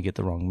people might get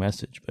the wrong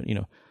message, but,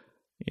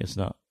 it's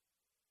not,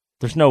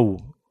 there's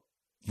no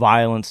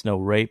violence, no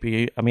rape.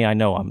 I mean, I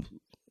know I'm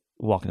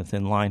walking a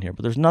thin line here,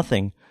 but there's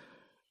nothing.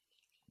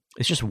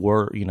 It's just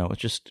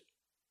it's just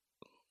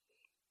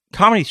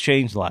comedy's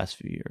changed the last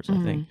few years,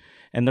 I think.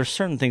 And there's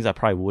certain things I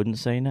probably wouldn't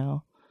say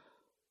now.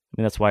 I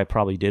mean, that's why I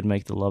probably did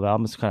make the Love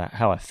album. It's kind of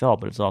how I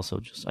felt, but it's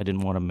also just I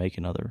didn't want to make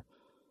another,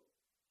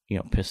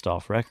 pissed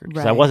off record,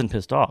 because I wasn't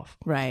pissed off.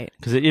 Right.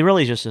 Because it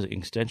really is just an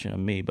extension of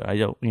me, but I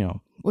don't,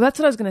 Well, that's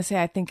what I was going to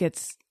say. I think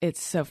it's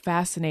so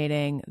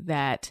fascinating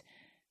that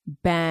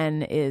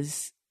Ben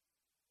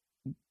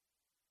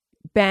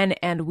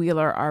and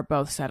Wheeler are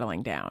both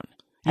settling down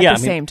at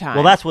the same time.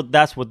 Well, that's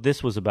what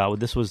this was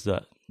about. This was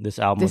this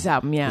album. This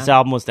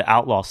album was the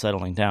outlaw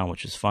settling down,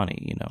 which is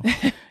funny,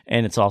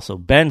 and it's also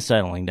Ben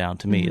settling down.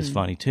 To me, is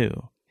funny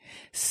too.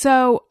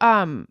 So,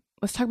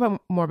 let's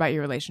talk more about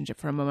your relationship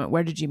for a moment.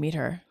 Where did you meet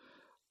her?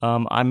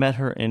 I met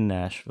her in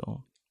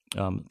Nashville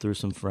through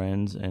some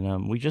friends,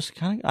 and we just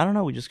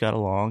we just got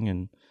along,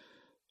 and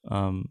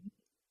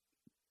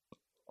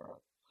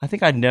I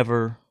think I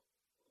don't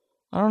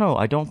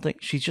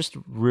think she's just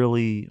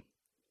really.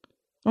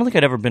 I don't think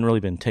I'd ever really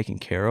been taken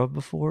care of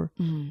before.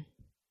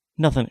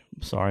 Nothing.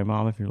 Sorry,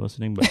 Mom, if you're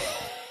listening, but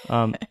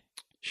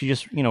she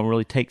just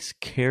really takes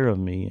care of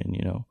me,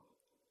 and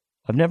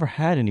I've never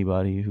had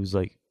anybody who's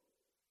like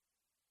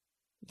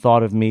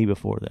thought of me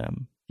before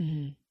them.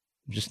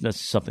 Just that's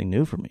something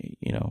new for me.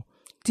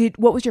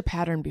 What was your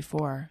pattern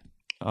before?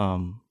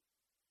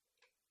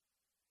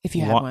 If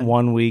you had one.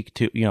 1 week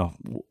to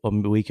a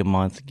week, a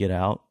month, get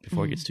out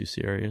before it gets too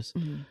serious.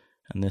 And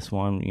this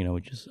one, I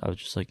was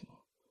just like,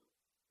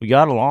 we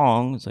got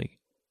along. It's like,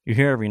 you're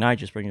here every night,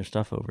 just bring your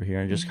stuff over here,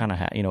 and just kind of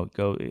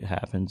it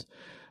happens.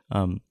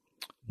 I'm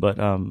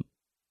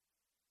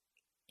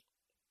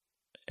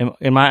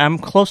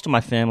close to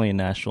my family in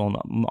Nashville,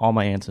 and all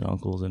my aunts and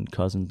uncles and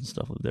cousins and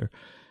stuff live there.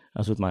 I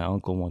was with my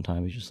uncle one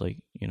time. He's just like,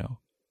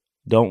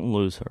 don't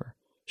lose her.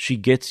 She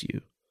gets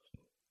you.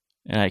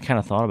 And I kind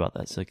of thought about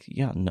that. It's like,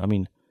 yeah, no, I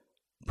mean,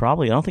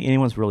 probably. I don't think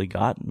anyone's really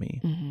gotten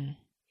me.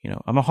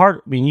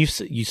 You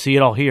see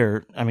it all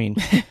here. I mean,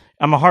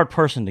 I'm a hard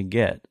person to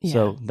get,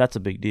 so that's a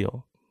big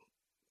deal.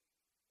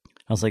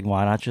 I was like,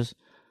 why not just,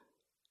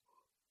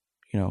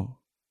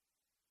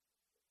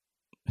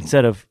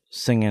 instead of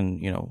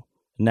singing,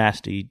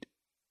 nasty,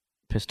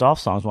 pissed off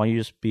songs, why don't you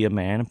just be a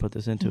man and put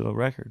this into a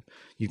record?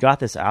 You've got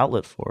this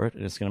outlet for it,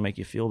 and it's going to make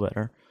you feel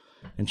better,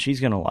 and she's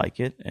going to like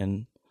it,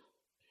 and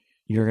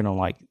you're going to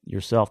like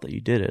yourself that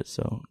you did it.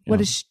 So,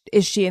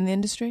 is she in the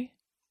industry?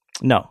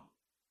 No.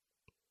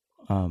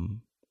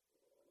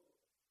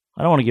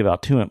 I don't want to give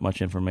out too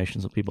much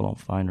information so people don't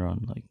find her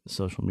on like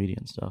social media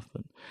and stuff,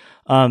 but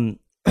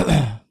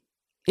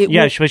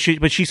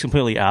but she's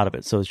completely out of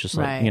it. So it's just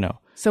like,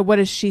 So what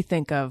does she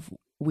think of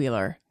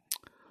Wheeler?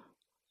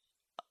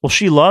 Well,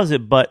 she loves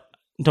it, but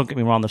don't get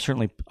me wrong.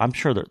 I'm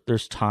sure that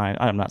there's time.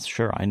 I'm not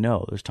sure. I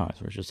know there's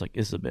times where it's just like,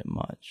 it's a bit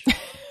much,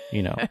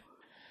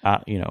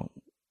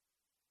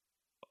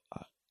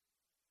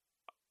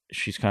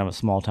 she's kind of a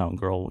small town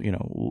girl,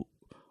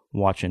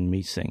 watching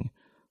me sing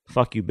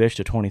 "Fuck You, Bitch"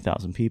 to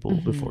 20,000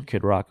 people before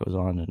Kid Rock goes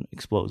on and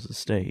explodes the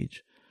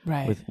stage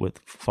Right. with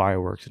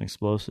fireworks and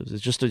explosives.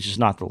 It's just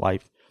not the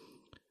life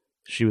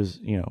she was,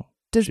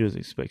 she was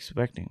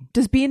expecting.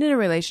 Does being in a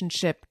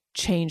relationship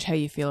change how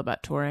you feel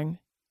about touring?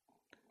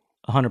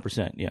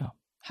 100%, yeah.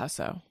 How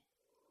so?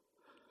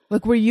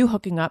 Like, were you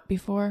hooking up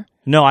before?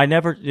 No, I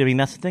never. I mean,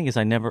 that's the thing is,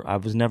 I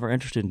was never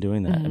interested in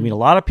doing that. I mean, a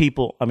lot of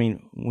people. I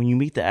mean, when you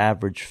meet the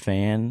average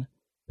fan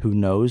who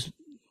knows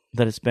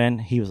that it's Ben,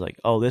 he was like,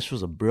 "Oh, this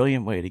was a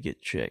brilliant way to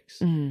get chicks."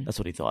 That's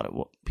what he thought it.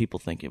 What people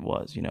think it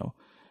was,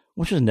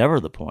 which was never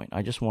the point.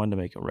 I just wanted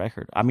to make a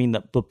record. I mean,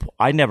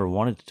 I never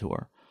wanted to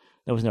tour.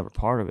 That was never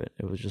part of it.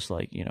 It was just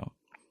like,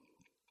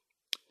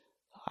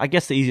 I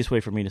guess the easiest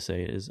way for me to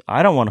say it is,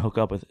 I don't want to hook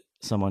up with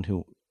someone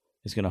who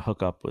is going to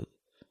hook up with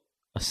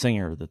a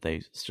singer that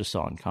they just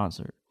saw in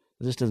concert.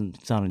 It just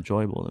doesn't sound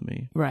enjoyable to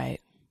me. Right.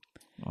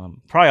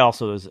 Probably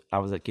also I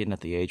was getting at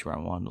the age where I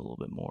wanted a little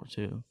bit more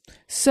too.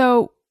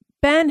 So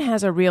Ben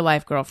has a real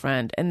life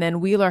girlfriend, and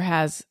then Wheeler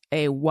has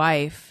a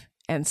wife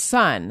and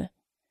son.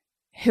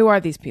 Who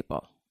are these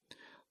people?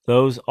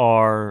 Those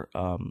are,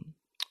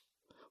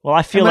 well,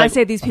 I feel when like I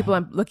say these people,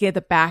 I'm looking at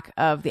the back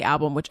of the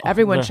album, which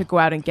everyone should go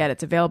out and get.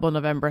 It's available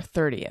November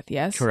 30th.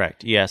 Yes,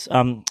 correct. Yes.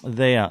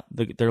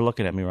 They're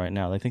looking at me right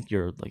now. They think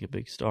you're like a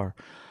big star.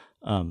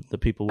 The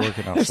people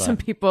working outside. There's some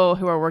people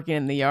who are working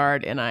in the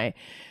yard, and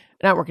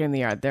not working in the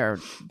yard. They're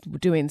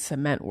doing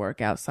cement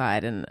work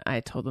outside, and I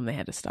told them they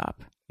had to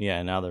stop. Yeah,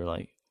 and now they're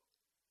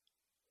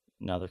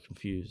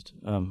confused.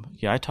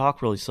 Yeah, I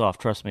talk really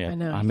soft. Trust me. I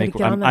know. I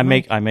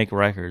make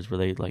records where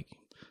they like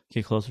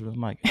get closer to the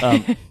mic.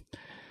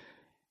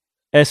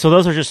 And so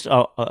those are just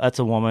that's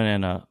a woman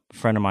and a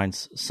friend of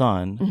mine's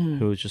son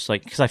who was just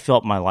like, because I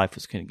felt my life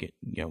was going to get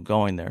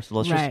going there. So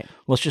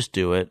let's just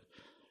do it.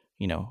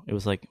 It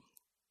was like,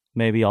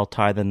 maybe I'll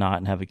tie the knot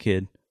and have a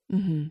kid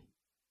in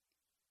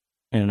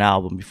an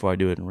album before I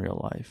do it in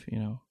real life.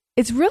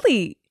 It's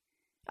really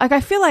like,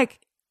 I feel like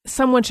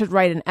someone should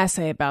write an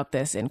essay about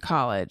this in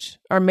college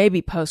or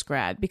maybe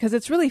post-grad, because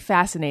it's really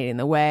fascinating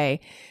the way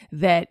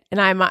that, and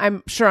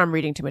I'm sure I'm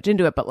reading too much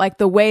into it, but like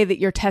the way that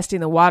you're testing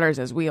the waters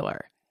as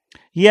Wheeler.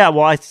 Yeah,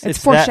 well, it's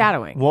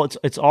foreshadowing.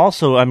 It's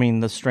also, I mean,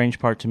 the strange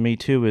part to me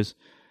too is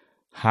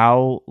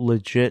how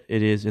legit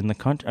it is in the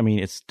country. I mean,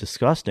 it's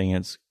disgusting.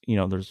 It's,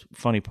 there's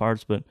funny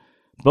parts, but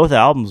both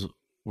albums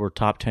were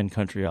top 10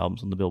 country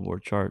albums on the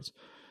Billboard charts.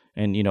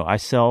 And, I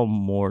sell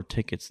more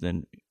tickets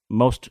than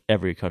most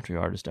every country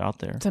artist out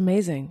there. It's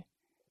amazing.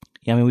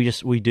 Yeah, I mean, we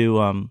do,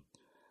 the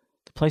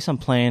place I'm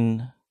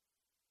playing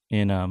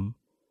in, I'm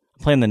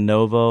playing the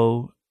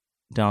Novo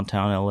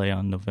downtown LA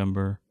on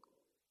November.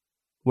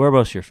 Where are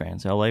most of your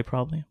fans? LA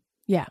probably?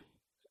 Yeah.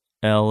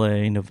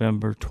 LA,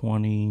 November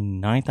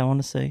 29th, I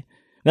want to say.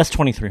 That's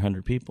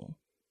 2,300 people.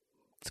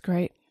 It's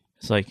great.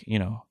 It's like,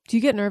 Do you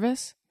get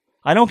nervous?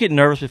 I don't get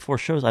nervous before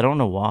shows. I don't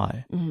know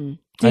why. Mm-hmm.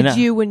 Did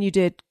you when you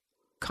did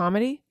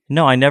comedy?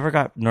 No, I never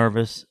got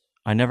nervous.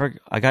 I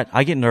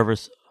get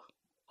nervous.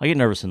 I get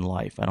nervous in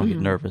life. I don't get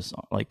nervous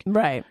like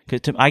right.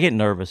 Cause I get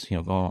nervous,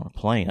 going on a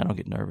plane. I don't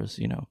get nervous,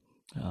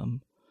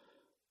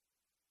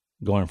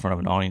 going in front of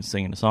an audience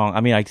singing a song.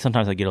 I mean,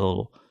 sometimes I get a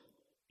little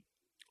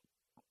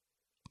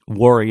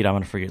worried I'm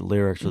going to forget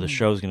lyrics or the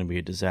show's going to be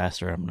a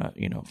disaster. I'm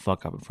going to,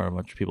 fuck up in front of a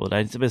bunch of people.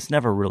 It's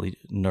never really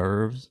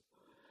nerves.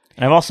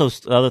 And I've also,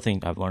 the other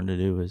thing I've learned to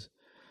do is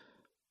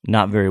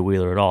not very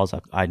Wheeler at all is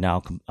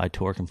I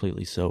tour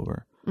completely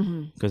sober.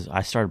 Because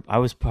I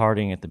was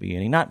partying at the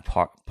beginning, not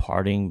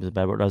partying,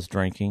 but I was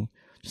drinking.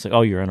 Just like,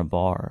 oh, you're in a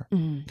bar.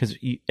 Because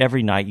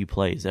every night you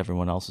play is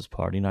everyone else's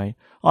party night.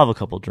 I'll have a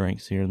couple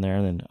drinks here and there,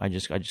 and then I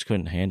just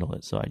couldn't handle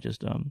it. So I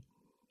just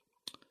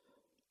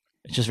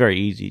it's just very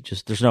easy.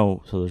 There's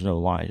no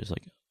line. Just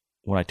like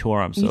when I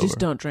tour, I'm sober. You just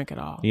don't drink at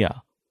all. Yeah,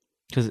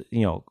 because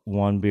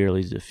one beer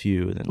leads to a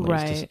few, and then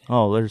leads to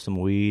there's some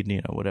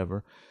weed,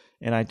 whatever.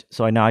 And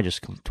now I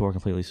just tour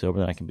completely sober.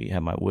 Then I can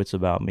have my wits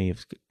about me.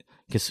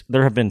 Because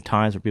there have been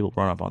times where people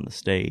run up on the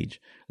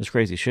stage. There's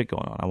crazy shit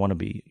going on. I want to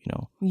be,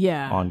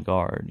 on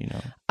guard,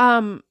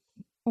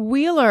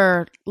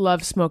 Wheeler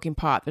loves smoking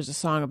pot. There's a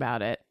song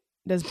about it.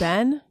 Does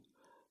Ben?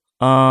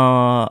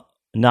 Not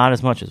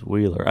as much as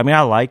Wheeler. I mean,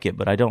 I like it,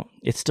 but I don't.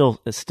 It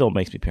still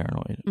makes me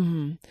paranoid.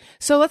 Mm-hmm.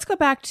 So let's go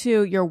back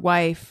to your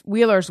wife,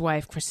 Wheeler's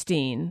wife,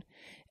 Christine.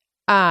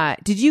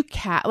 Did you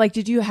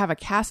did you have a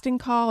casting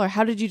call, or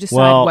how did you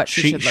decide what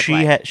she should look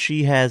like?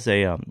 She has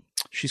a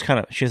she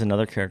has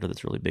another character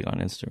that's really big on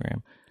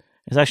Instagram.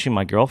 It's actually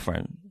my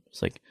girlfriend.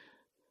 It's like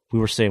we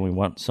were saying we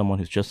want someone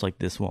who's just like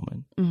this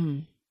woman. Mm-hmm.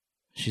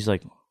 She's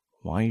like,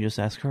 why don't you just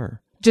ask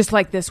her? Just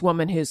like this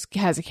woman who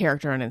has a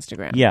character on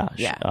Instagram. Yeah.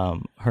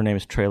 Her name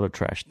is Trailer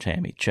Trash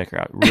Tammy. Check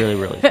her out. Really,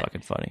 really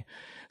fucking funny.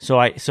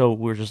 So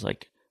we're just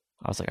like,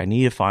 I was like, I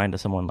need to find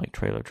someone like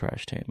Trailer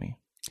Trash Tammy.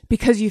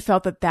 Because you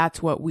felt that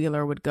that's what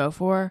Wheeler would go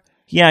for?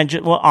 Yeah.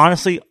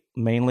 Honestly,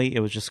 mainly it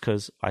was just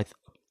because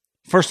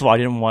first of all, I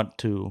didn't want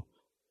to,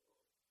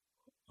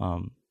 I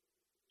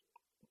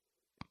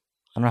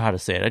don't know how to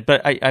say it,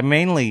 but I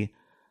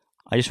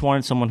just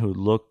wanted someone who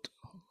looked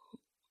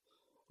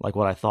like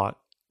what I thought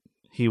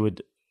he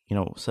would,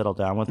 settle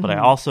down with. But I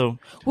also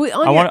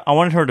Well, I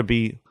wanted her to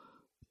be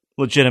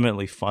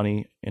legitimately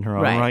funny in her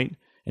own Right. right,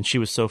 and she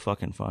was so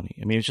fucking funny.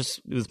 I mean, it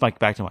was like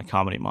back to my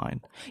comedy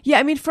mind. Yeah,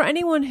 I mean, for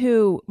anyone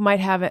who might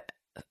have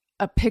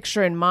a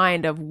picture in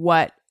mind of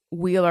what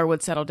Wheeler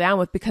would settle down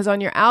with, because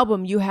on your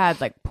album you had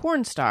like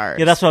porn stars.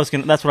 Yeah, that's what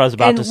I was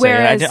about And to say.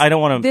 whereas I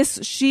don't want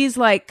to. she's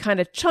like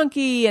kind of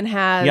chunky and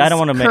has Yeah, I don't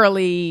want to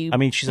curly. I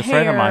mean, she's a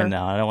friend of hair. mine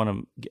now. I don't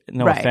want to.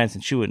 No Right. offense,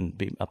 and she wouldn't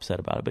be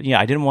upset about it. But yeah,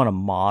 I didn't want to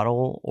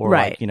model or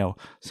Right. like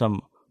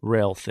some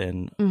rail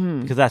thin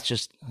because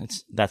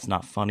that's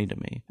not funny to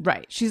me.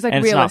 Right. She's like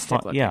And it's not realistic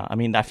fun. looking. Yeah, I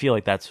mean, I feel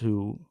like that's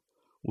who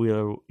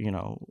Wheeler,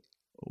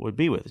 would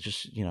be with.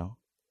 Just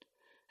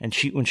and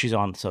when she's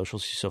on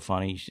socials, she's so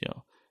funny.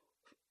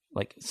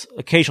 Like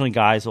occasionally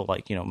guys will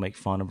like make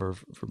fun of her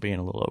for being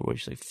a little overweight.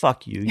 She's like,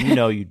 "Fuck you,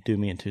 you do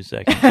me in 2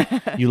 seconds.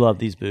 You love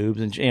these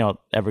boobs," and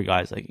every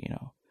guy's like,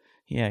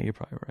 yeah, you're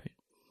probably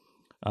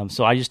right.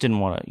 So I just didn't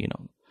want to,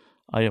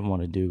 I didn't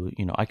want to do,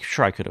 I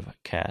could have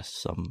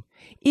cast some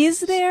Is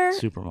there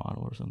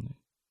supermodel or something,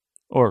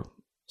 or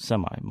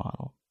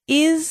semi-model.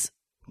 is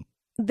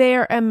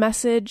there a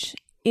message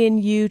in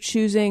you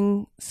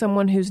choosing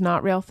someone who's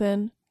not rail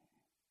thin?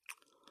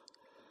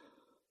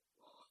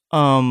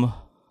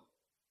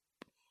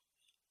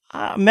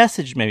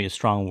 Message maybe a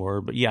strong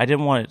word, but yeah, I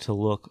didn't want it to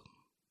look.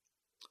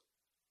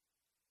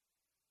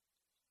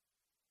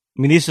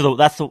 I mean, she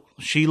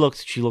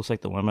looks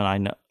like the women I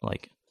know.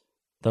 Like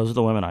those are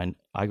the women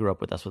I grew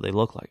up with. That's what they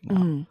look like now.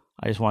 Mm-hmm.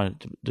 I just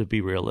wanted it to be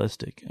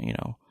realistic.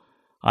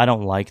 I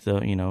don't like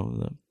I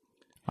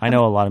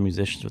know a lot of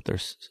musicians with their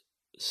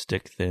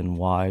stick thin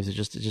wives. It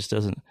just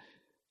doesn't.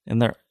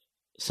 And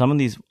some of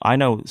these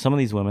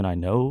women I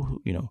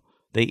know,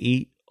 they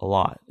eat a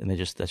lot, and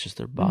that's just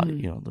their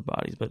body, Mm-hmm. their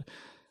bodies. But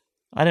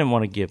I didn't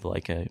want to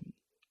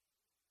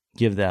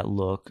give that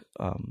look.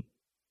 I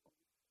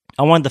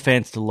wanted the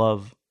fans to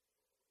love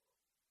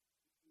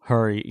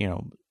her,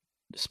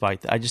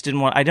 despite that. I just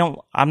didn't want.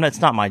 It's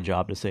not my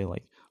job to say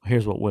like,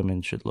 here's what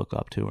women should look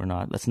up to or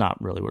not. That's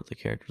not really what the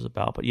character's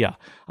about. But yeah,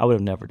 I would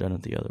have never done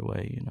it the other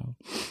way,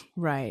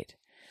 Right.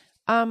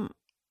 So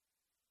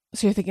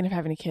you're thinking of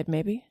having a kid,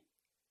 maybe?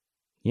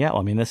 Yeah,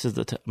 well, I mean, this is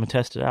I'm gonna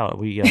test it out.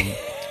 We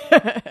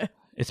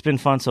it's been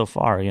fun so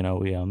far.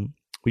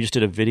 We just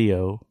did a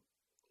video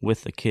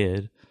with the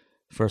kid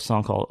for a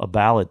song called A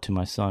Ballad to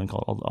My Son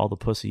called All the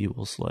Pussy You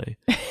Will Slay.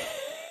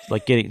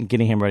 Like getting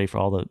him ready for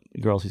all the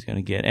girls he's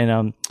gonna get.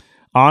 And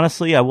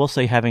honestly, I will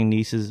say having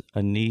nieces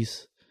and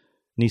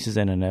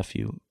a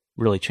nephew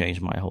really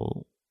changed my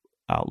whole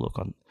outlook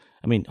on.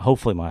 I mean,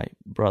 hopefully my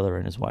brother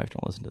and his wife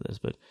don't listen to this,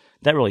 but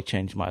that really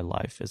changed my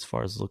life as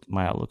far as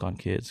my outlook on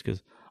kids,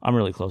 because I'm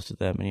really close to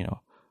them, and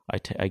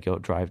I go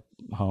drive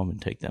home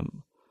and take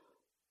them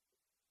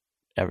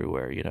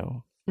everywhere,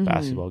 Mm-hmm.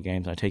 basketball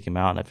games. I take them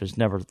out, and I've just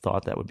never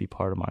thought that would be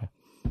part of my,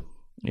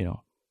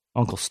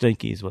 Uncle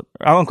Stinky is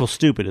Uncle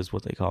Stupid is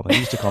what they call me. They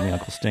used to call me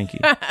Uncle Stinky,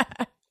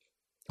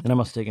 and I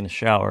must have taken a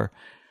shower,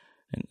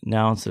 and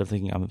now instead of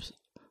thinking I'm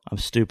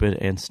stupid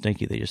and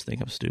stinky, they just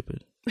think I'm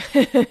stupid.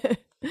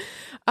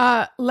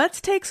 Let's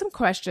take some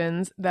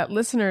questions that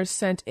listeners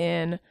sent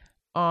in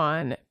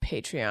on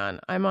Patreon.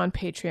 I'm on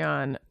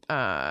Patreon.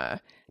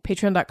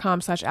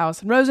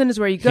 Patreon.com/AllisonRosen is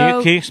where you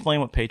go. Can you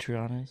explain what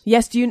Patreon is?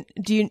 Yes. Do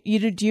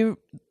you?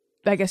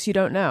 I guess you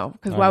don't know,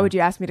 because why would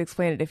you ask me to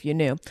explain it if you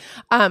knew?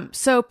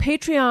 So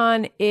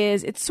Patreon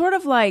it's sort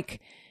of like,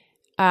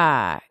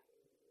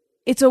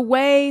 it's a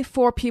way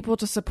for people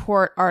to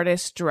support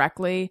artists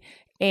directly.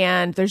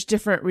 And there's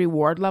different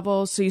reward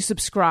levels. So you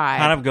subscribe.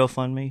 Kind of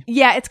GoFundMe?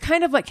 Yeah, it's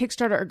kind of like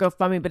Kickstarter or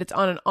GoFundMe, but it's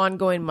on an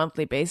ongoing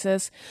monthly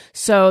basis.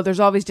 So there's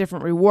all these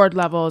different reward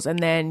levels. And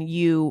then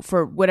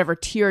for whatever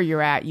tier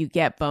you're at, you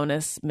get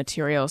bonus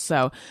material.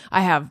 So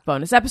I have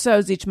bonus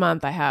episodes each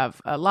month. I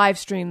have a live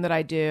stream that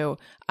I do.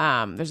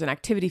 There's an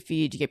activity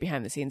feed. You get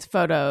behind the scenes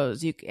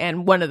photos.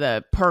 And one of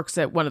the perks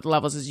at one of the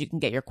levels is you can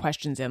get your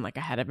questions in like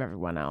ahead of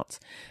everyone else.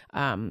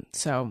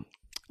 So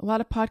a lot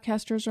of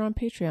podcasters are on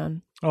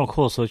Patreon. Oh,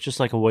 cool. So it's just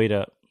like a way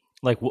to,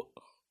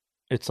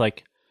 it's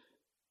like,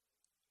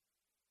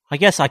 I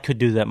guess I could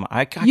do that.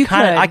 I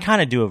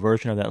kind of do a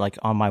version of that. Like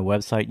on my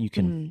website, you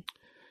can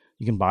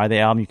buy the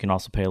album. You can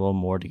also pay a little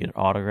more to get it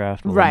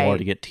autographed, a little more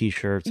to get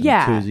T-shirts and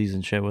koozies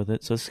and shit with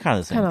it. So it's kind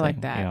of the same thing. Kind of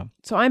like that. Yeah.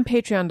 So I'm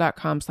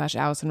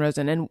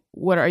patreon.com/AllisonRosen. And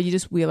are you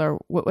just Wheeler?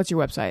 What's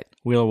your website?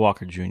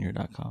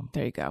 WheelerWalkerJr.com.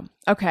 There you go.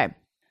 Okay.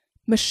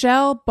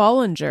 Michelle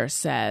Bollinger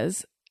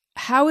says,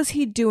 how is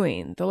he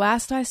doing? The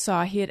last I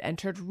saw, he had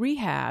entered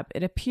rehab.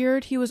 It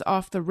appeared he was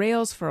off the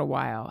rails for a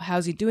while.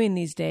 How's he doing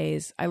these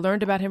days? I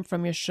learned about him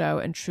from your show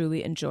and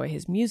truly enjoy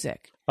his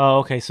music. Oh,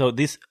 okay. So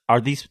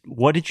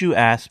what did you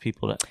ask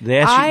people to?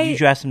 Did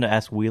you ask them to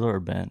ask Wheeler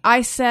or Ben?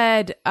 I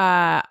said,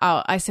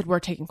 we're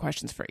taking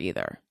questions for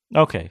either.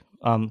 Okay.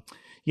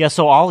 Yeah.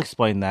 So I'll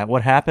explain that.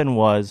 What happened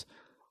was,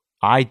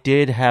 I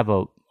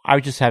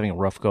was just having a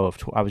rough go of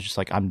tour. I was just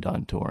like, I'm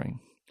done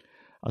touring.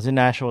 I was in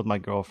Nashville with my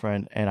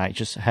girlfriend, and I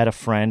just had a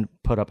friend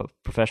put up a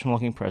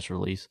professional-looking press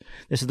release.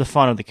 This is the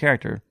fun of the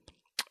character.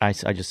 I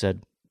just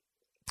said,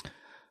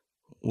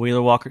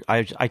 Wheeler Walker,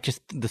 I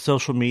just, the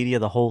social media,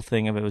 the whole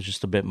thing of it was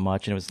just a bit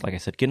much. And it was, like I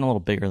said, getting a little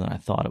bigger than I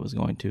thought it was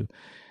going to.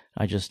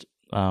 I just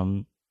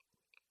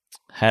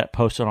had it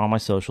posted on all my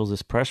socials,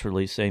 this press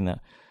release saying that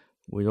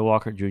Wheeler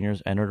Walker Jr.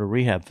 has entered a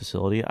rehab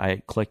facility.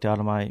 I clicked out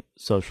of my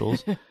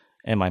socials,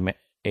 and my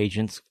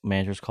agents,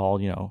 managers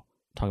called,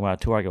 talking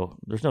about a tour. I go,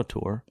 there's no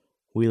tour.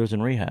 Wheeler's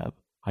in rehab.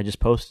 I just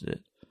posted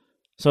it.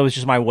 So it was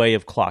just my way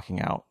of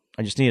clocking out.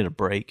 I just needed a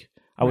break.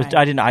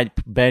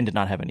 Ben did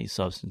not have any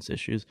substance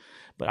issues,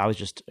 but I was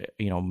just,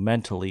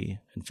 mentally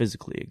and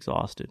physically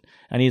exhausted.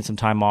 I needed some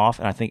time off,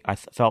 and I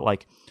felt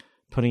like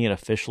putting it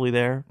officially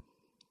there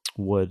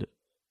would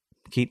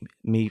keep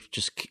me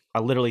I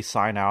literally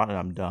sign out and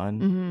I'm done.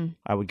 Mm-hmm.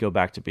 I would go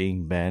back to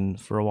being Ben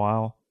for a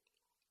while,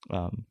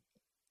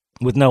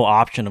 with no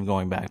option of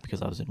going back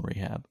because I was in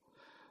rehab.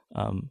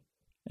 And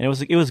it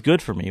was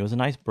good for me. It was a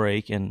nice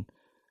break, and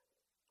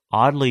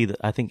oddly,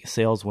 I think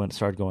sales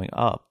started going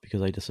up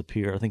because I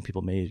disappeared. I think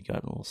people may have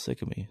gotten a little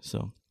sick of me.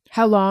 So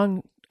how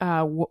long?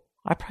 I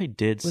probably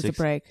did was the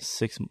break?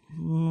 6,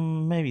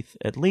 maybe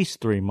at least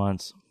 3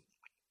 months.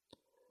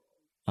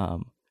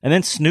 And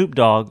then Snoop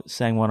Dogg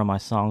sang one of my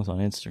songs on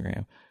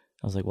Instagram.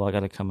 I was like, well, I got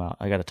to come out.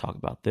 I got to talk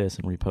about this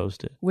and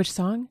repost it. Which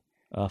song?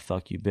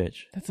 Fuck You,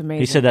 Bitch. That's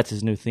amazing. He said that's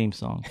his new theme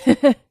song.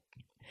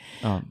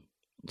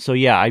 So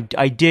yeah,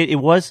 I did. It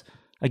was,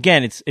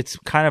 again, it's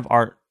kind of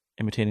art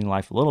imitating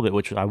life a little bit,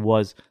 which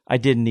I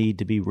did need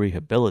to be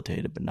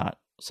rehabilitated, but not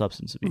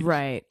substance abuse.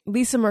 Right.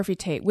 Lisa Murphy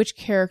Tate, which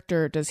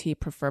character does he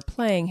prefer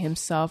playing,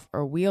 himself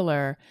or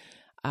Wheeler?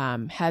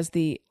 Has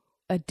the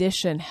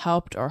addition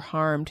helped or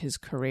harmed his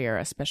career,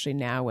 especially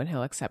now when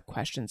he'll accept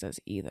questions as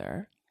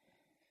either?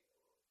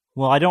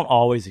 Well, I don't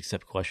always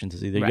accept questions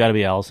as either. Right. You got to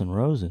be Allison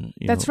Rosen.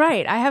 That's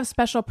right. I have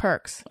special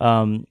perks.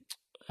 What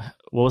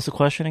was the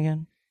question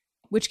again?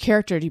 Which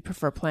character do you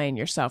prefer playing,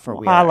 yourself or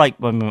Wheeler? I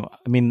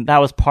mean, that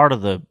was part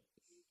of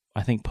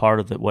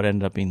what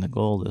ended up being the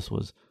goal. This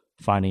was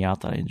finding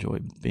out that I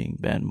enjoyed being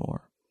Ben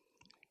more.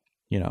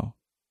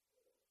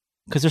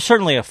 Because there's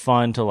certainly a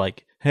fun to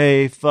like,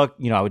 hey, fuck,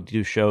 I would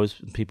do shows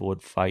and people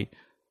would fight.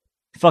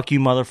 Fuck you,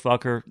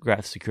 motherfucker.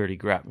 Grab security,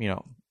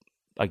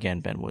 again,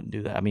 Ben wouldn't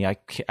do that. I mean, I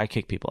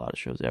kick people out of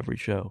shows every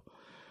show.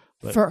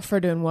 But for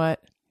doing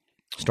what?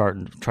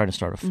 Trying to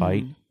start a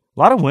fight. Mm-hmm. A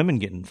lot of women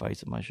get in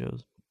fights at my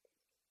shows.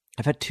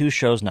 I've had 2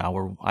 shows now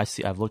where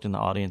I've looked in the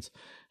audience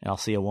and I'll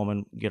see a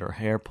woman get her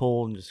hair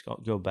pulled and just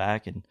go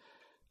back, and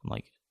I'm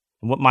like,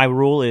 and what my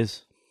rule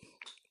is,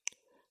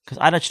 because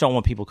I just don't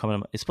want people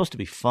coming. It's supposed to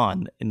be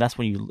fun, and that's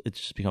when it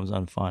just becomes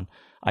unfun.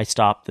 I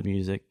stop the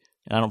music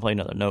and I don't play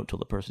another note till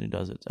the person who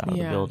does it's out of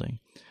the building.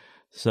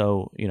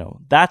 So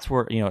that's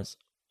where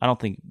I don't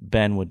think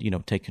Ben would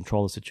take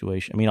control of the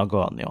situation. I mean, I'll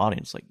go out in the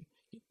audience, like,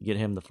 get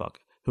him the fuck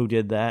who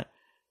did that.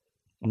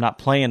 I'm not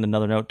playing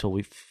another note till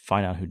we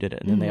find out who did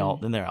it, and then they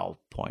all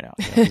point out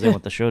because they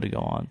want the show to go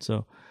on.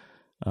 So,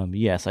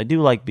 yes, I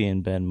do like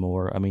being Ben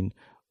more. I mean,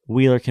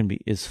 Wheeler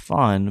is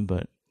fun,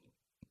 but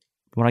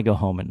when I go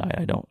home at night,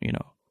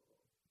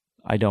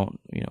 I don't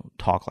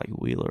talk like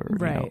Wheeler, or,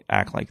 right.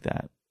 Act like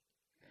that.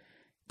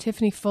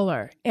 Tiffany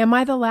Fuller, am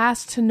I the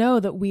last to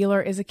know that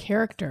Wheeler is a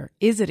character?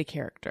 Is it a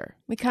character?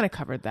 We kind of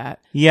covered that.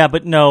 Yeah,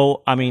 but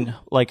no, I mean,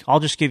 like, I'll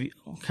just kind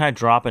of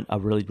drop a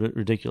really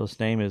ridiculous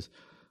name is,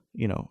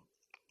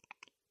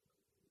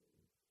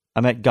 I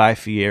met Guy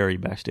Fieri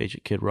backstage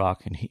at Kid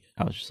Rock, and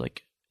I was just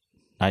like,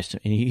 nice to.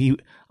 And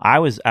I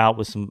was out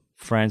with some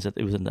friends it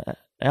was in the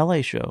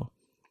L.A. show,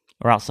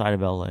 or outside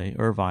of L.A.,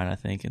 Irvine, I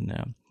think, and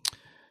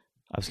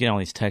I was getting all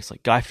these texts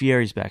like, Guy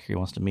Fieri's back here, he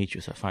wants to meet you,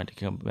 so I finally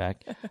come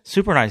back.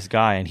 Super nice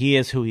guy, and he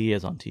is who he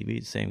is on TV,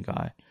 the same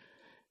guy.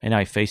 And now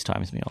he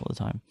FaceTimes me all the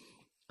time.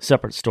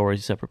 Separate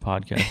stories, separate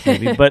podcasts,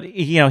 maybe. But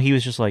he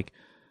was just like,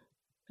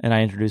 and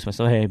I introduced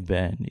myself, hey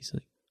Ben. He's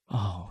like,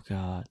 oh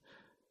God,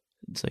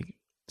 it's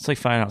like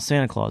finding out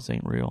Santa Claus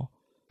ain't real.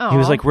 Aww. He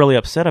was like really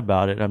upset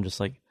about it. I'm just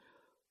like,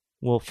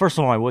 well, first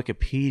of all, my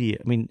Wikipedia.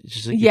 I mean, it's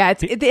just like,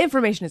 the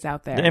information is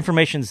out there. The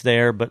information's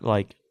there, but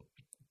like,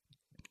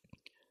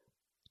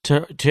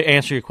 to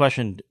answer your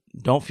question,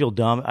 don't feel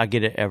dumb. I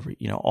get it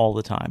all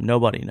the time.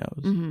 Nobody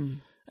knows,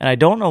 and I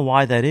don't know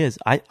why that is.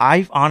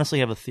 I honestly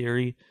have a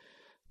theory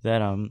that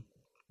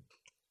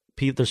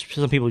there's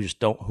some people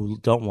who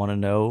don't want to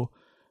know.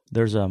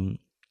 There's a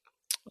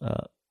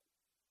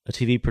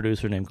TV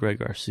producer named Greg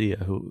Garcia,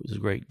 who is a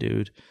great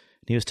dude.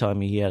 He was telling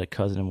me he had a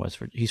cousin in West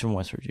Virginia. He's from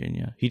West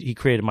Virginia. He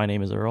created My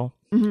Name Is Earl,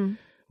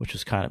 which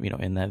was kind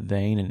of in that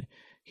vein. And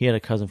he had a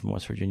cousin from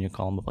West Virginia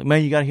call him up like,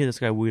 man, you got to hear this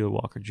guy Wheeler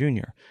Walker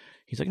Jr.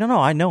 He's like, no,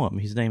 I know him.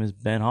 His name is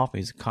Ben Hoffman.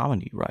 He's a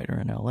comedy writer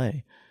in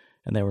L.A.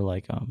 And they were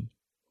like,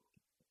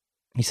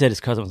 he said his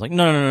cousin was like,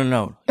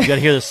 no, you got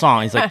to hear this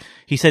song. He's like,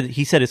 he said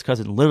his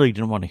cousin literally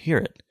didn't want to hear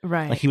it.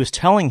 Right. Like he was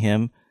telling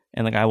him,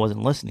 and the guy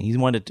wasn't listening. He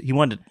wanted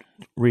to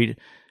read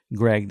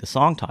Greg the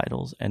song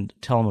titles and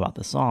tell him about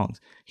the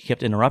songs. He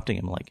kept interrupting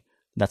him, like,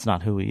 that's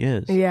not who he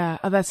is. Yeah.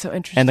 Oh, that's so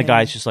interesting. And the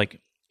guy's just like,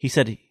 he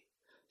said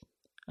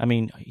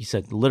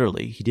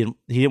literally he didn't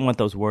want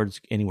those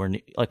words anywhere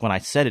near, like when I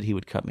said it, he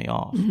would cut me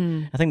off.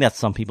 I think that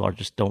some people are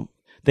just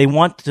they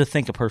want to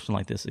think a person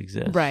like this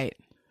exists. Right.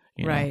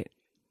 You know? Right.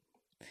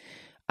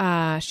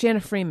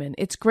 Shanna Freeman,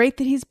 it's great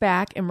that he's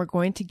back and we're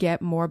going to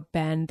get more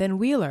Ben than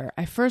Wheeler.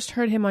 I first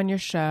heard him on your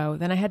show,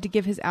 then I had to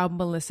give his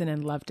album a listen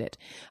and loved it.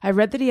 I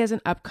read that he has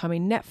an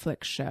upcoming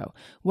Netflix show.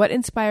 What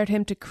inspired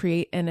him to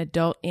create an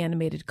adult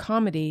animated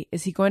comedy?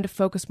 Is he going to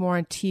focus more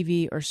on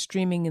TV or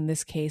streaming in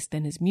this case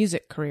than his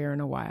music career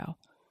in a while?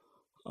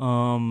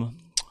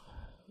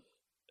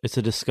 It's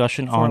a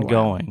discussion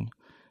ongoing.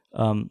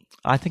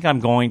 I think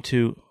I'm going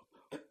to,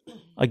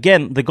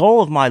 again, the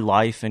goal of my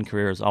life and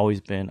career has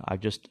always been,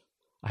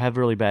 I have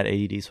really bad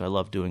ADD, so I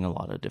love doing a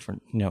lot of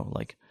different,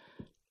 like,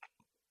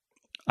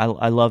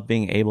 I love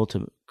being able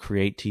to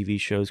create TV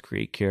shows,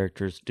 create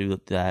characters, do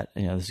that.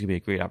 This is going to be a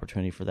great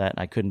opportunity for that. And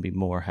I couldn't be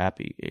more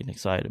happy and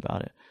excited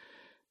about it.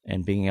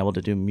 And being able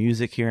to do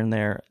music here and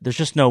there, there's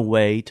just no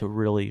way to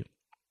really,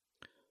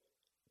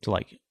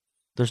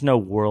 there's no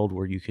world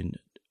where you can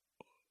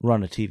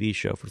run a TV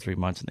show for 3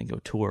 months and then go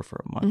tour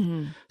for a month.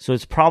 Mm-hmm. So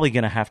it's probably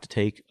going to have to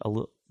take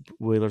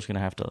Wheeler's going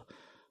to have to,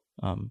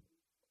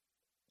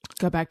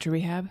 go back to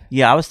rehab?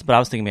 Yeah, I was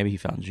thinking maybe he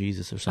found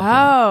Jesus or something.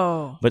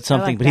 Oh. But he's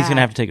going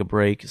to have to take a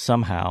break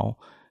somehow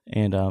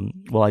and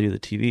while I do the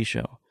TV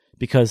show.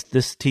 Because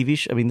this TV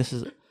show, this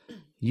is,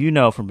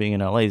 from being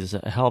in LA, this is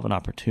a hell of an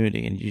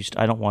opportunity and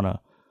I don't want to,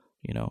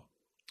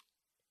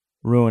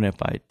 ruin it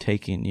by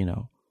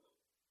taking,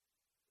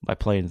 by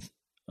playing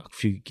a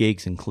few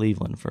gigs in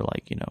Cleveland for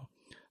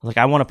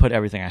I want to put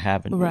everything I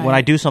have in. Right. When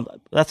I do something,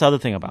 that's the other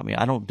thing about me.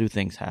 I don't do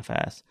things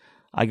half-ass.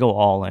 I go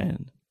all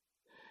in.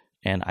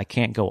 And I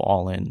can't go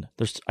all in.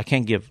 I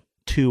can't give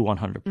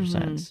 100%.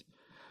 Mm-hmm.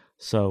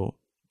 So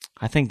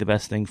I think the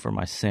best thing for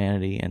my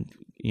sanity and,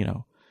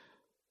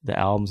 the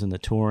albums and the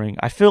touring,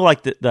 I feel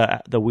like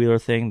the Wheeler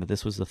thing, that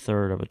this was the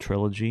third of a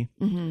trilogy.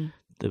 Mm-hmm.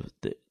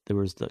 There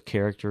was the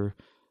character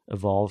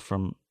evolved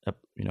from,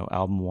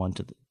 album 1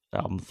 to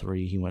album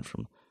 3. He went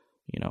from,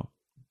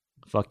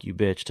 fuck you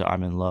bitch to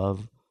I'm in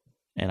love.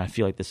 And I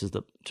feel like this is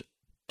the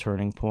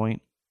turning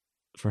point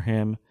for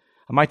him.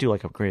 I might do a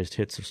greatest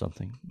hits or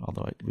something,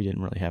 although we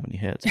didn't really have any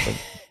hits. But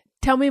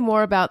tell me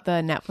more about the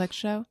Netflix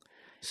show.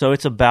 So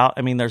it's about,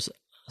 there's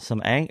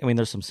some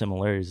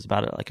similarities. It's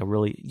about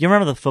you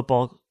remember the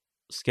football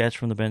sketch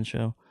from the Ben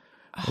Show?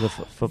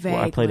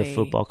 I played a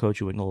football coach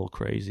who went a little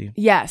crazy.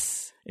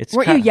 Yes.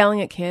 Weren't you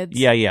yelling at kids?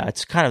 Yeah.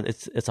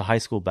 It's it's a high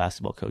school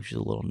basketball coach who's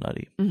a little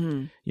nutty.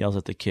 Mm-hmm. Yells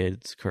at the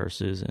kids,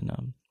 curses,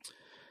 and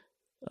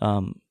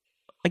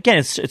again,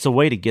 it's a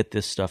way to get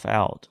this stuff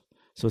out.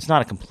 So it's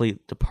not a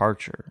complete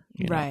departure,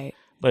 right?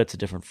 But it's a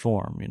different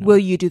form, Will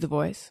you do the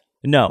voice?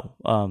 No,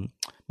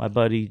 my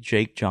buddy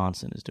Jake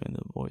Johnson is doing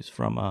the voice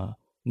from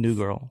New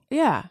Girl.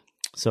 Yeah.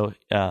 So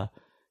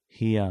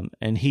he's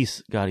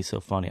so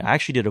funny. I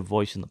actually did a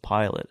voice in the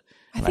pilot.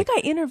 I think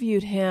I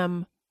interviewed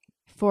him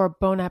for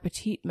Bon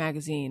Appetit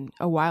magazine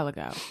a while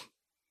ago.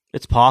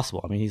 It's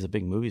possible. He's a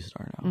big movie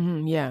star now.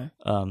 Mm-hmm, yeah.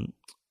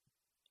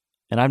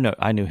 And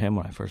I knew him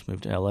when I first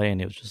moved to LA,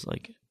 and it was just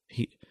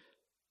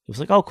it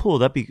was oh, cool.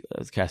 That'd be,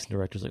 the casting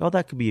director was oh,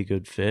 that could be a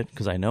good fit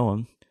because I know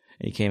him.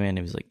 And he came in and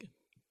he was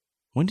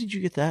when did you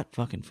get that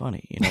fucking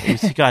funny?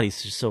 He's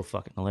just so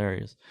fucking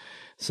hilarious.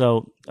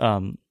 So,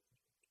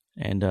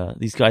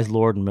 these guys,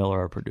 Lord and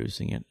Miller, are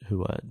producing it,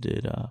 who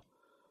did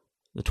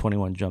the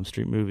 21 Jump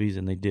Street movies,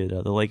 and they did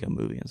the Lego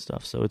movie and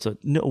stuff. So it's a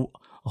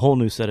whole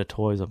new set of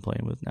toys I'm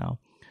playing with now.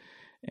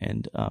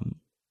 And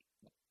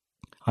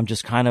I'm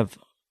just kind of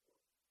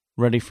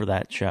ready for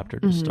that chapter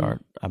to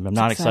start. I'm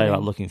not excited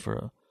about looking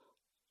for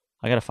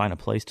I got to find a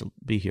place to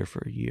be here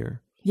for a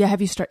year. Yeah,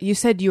 have you you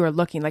said you were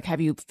looking,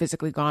 have you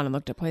physically gone and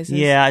looked at places?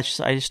 Yeah, I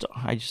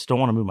just don't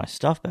want to move my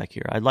stuff back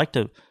here. I'd like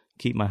to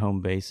keep my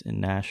home base in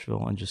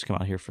Nashville and just come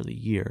out here for the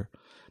year.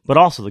 But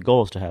also the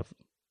goal is to have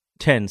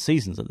 10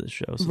 seasons of this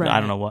show. So right.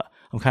 I don't know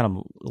I'm kind of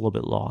a little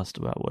bit lost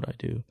about what I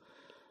do.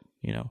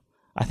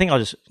 I think I'll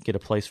just get a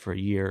place for a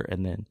year,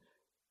 and then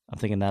I'm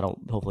thinking that'll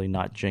hopefully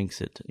not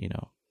jinx it.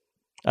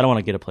 I don't want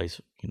to get a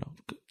place,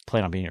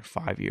 plan on being here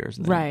 5 years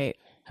and then right.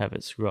 have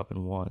it screw up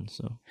in one.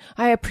 So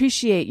I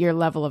appreciate your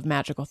level of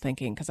magical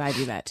thinking because I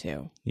do that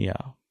too. Yeah.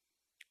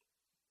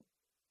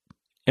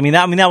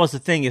 That was the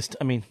thing is,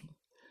 when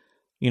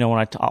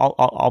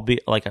I'll be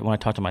when I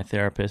talk to my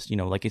therapist,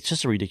 it's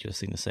just a ridiculous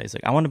thing to say. It's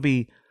I want to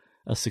be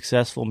a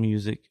successful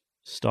music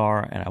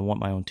star and I want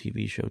my own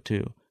TV show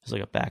too. It's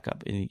a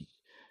backup. And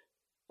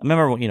I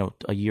remember,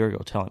 a year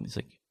ago telling me, he's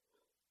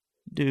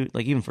dude,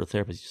 even for a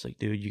therapist, he's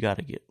dude, you got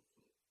to get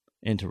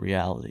into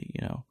reality,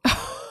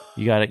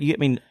 you got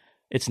to,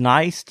 it's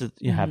nice to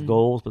have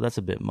goals, but that's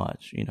a bit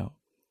much,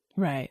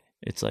 Right.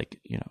 It's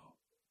you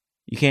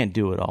can't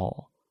do it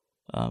all.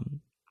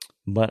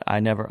 But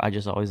I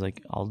just always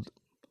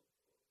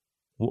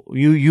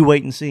you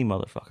wait and see,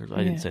 motherfuckers.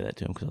 I didn't say that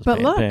to him because I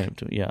was paying him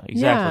to. Yeah, exactly.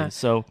 Yeah.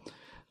 So,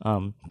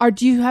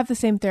 do you have the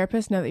same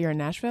therapist now that you're in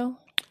Nashville?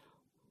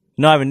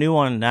 No, I have a new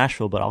one in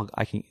Nashville, but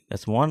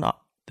that's one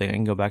thing I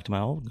can go back to my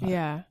old guy.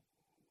 Yeah.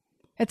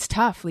 It's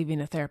tough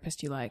leaving a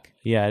therapist you like.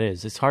 Yeah, it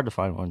is. It's hard to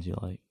find ones you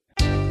like.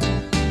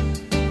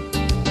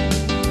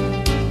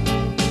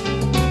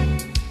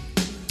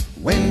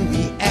 When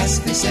we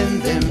ask, they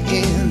send them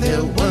in.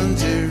 They're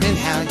wondering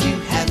how you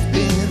have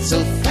been.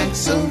 So thanks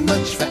so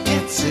much for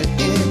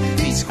answering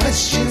these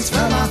questions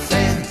from our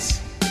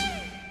fans.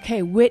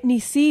 Okay, Whitney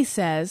C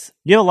says,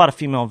 You have a lot of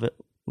female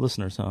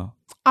listeners, huh?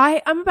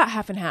 I'm about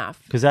half and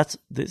half. Because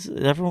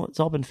it's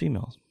all been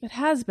females. It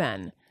has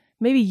been.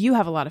 Maybe you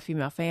have a lot of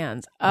female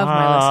fans of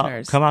my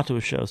listeners. Come out to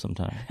a show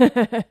sometime.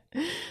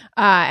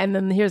 And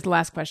then here's the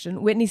last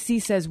question. Whitney C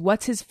says,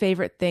 what's his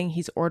favorite thing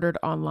he's ordered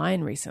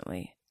online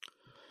recently?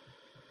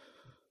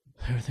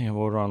 Everything I've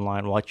ordered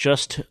online. Well, I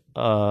just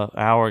an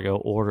hour ago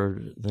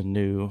ordered the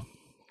new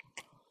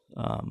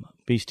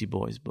Beastie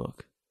Boys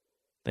book.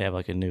 They have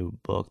like a new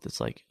book that's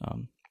like,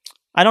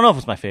 I don't know if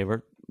it's my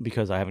favorite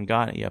because I haven't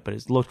gotten it yet, but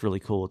it's looked really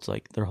cool. It's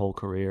like their whole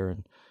career,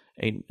 and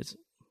it's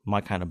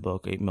my kind of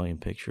book, 8 million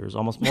pictures,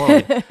 almost more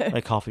like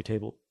a coffee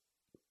table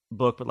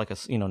book, but like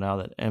now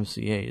that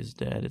MCA is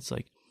dead, it's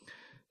like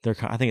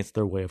I think it's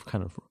their way of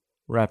kind of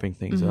wrapping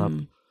things up.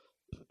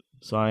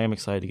 So I am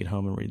excited to get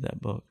home and read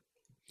that book.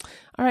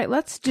 All right,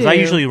 let's do. 'Cause I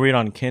usually read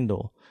on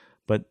Kindle,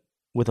 but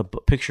with a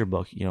picture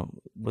book,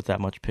 with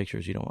that much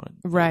pictures, you don't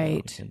want to.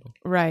 Right, Kindle.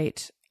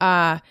 right.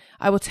 I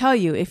will tell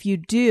you, if you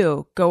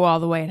do go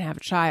all the way and have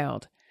a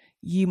child,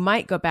 you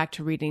might go back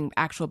to reading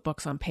actual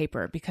books on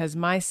paper, because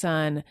my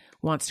son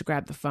wants to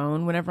grab the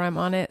phone whenever I'm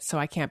on it, so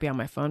I can't be on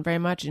my phone very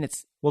much. And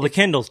the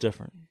Kindle's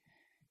different.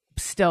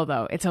 Still,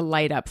 though, it's a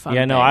light up fun.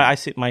 Yeah, no, thing. I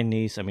see my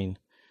niece. I mean,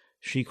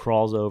 she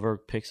crawls over,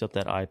 picks up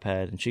that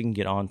iPad, and she can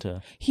get onto.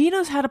 He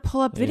knows how to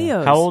pull up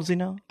videos. How old is he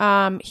now?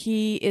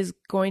 He is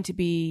going to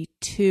be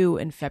 2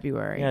 in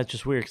February. Yeah, it's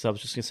just weird because I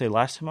was just gonna say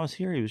last time I was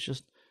here, he was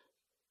just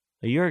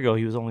a year ago.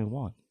 He was only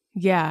 1.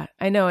 Yeah,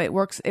 I know it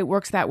works. It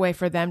works that way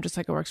for them, just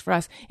like it works for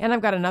us. And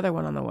I've got another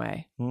one on the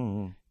way.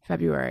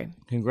 February.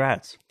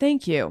 Congrats.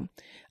 Thank you.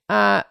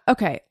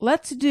 Okay,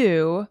 let's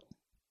do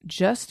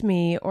Just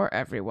Me or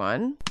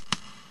Everyone.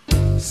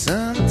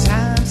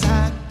 Sometimes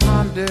I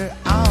ponder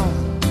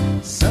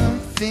on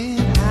something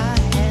I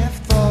have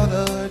thought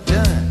or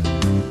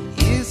done.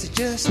 Is it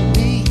just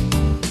me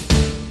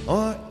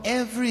or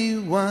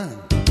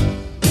everyone?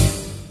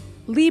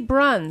 Lee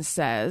Brunn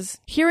says,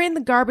 hearing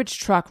the garbage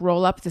truck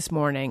roll up this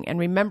morning and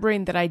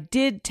remembering that I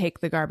did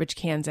take the garbage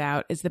cans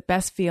out is the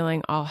best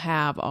feeling I'll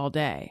have all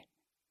day.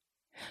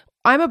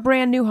 I'm a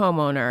brand new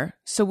homeowner,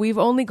 so we've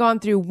only gone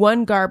through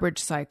one garbage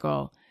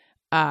cycle,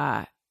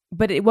 but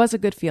it was a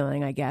good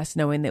feeling, I guess,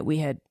 knowing that we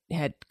had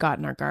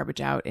gotten our garbage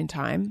out in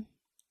time.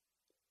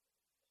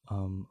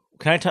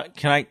 Can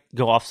I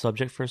go off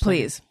subject for a second?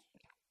 Please.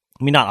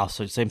 I mean, not off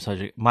subject, same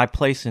subject. My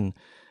place in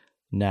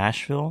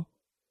Nashville.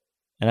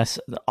 And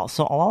so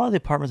a lot of the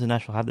apartments in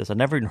Nashville have this. I've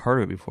never even heard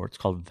of it before. It's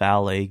called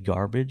valet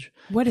garbage.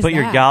 What is Put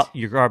that?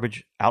 your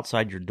garbage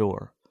outside your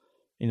door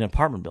in an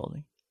apartment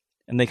building,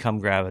 and they come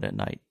grab it at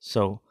night.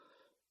 So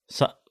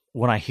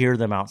when I hear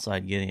them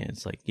outside getting it,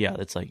 it's like, yeah,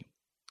 that's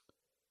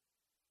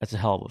a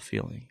hell of a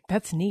feeling.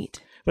 That's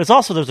neat. But it's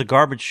also, there's a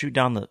garbage chute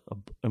down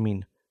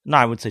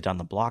I would say down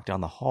the block,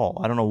 down the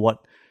hall. I don't know what.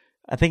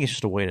 I think it's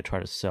just a way to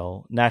try to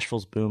sell.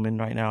 Nashville's booming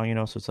right now,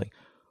 so it's like,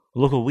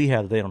 look what we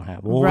have, they don't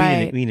have. Well,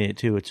 right. we need it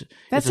too.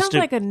 That sounds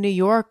like a New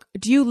York.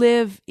 Do you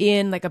live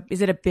in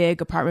is it a big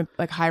apartment,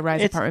 like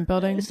high-rise apartment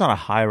building? It's not a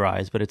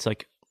high-rise, but it's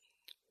like,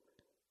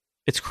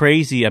 it's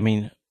crazy. I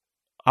mean,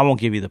 I won't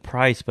give you the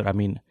price, but I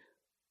mean,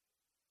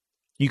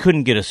 you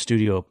couldn't get a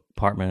studio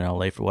apartment in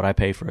LA for what I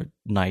pay for a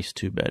nice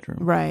 2-bedroom.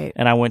 Right.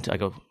 And and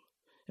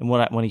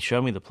when he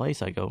showed me the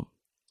place, I go,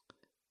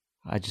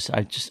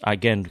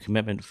 again,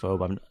 commitment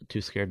phobe. I'm too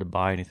scared to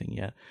buy anything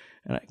yet.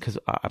 And because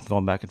I'm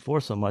going back and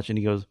forth so much, and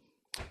he goes,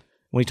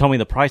 when he told me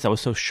the price, I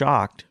was so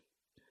shocked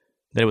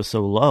that it was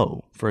so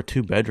low for a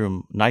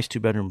nice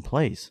 2-bedroom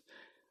place.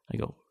 I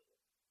go,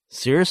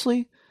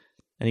 seriously?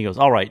 And he goes,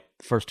 all right,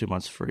 first 2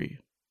 months free.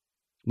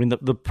 I mean,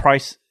 the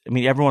price. I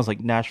mean, everyone's like,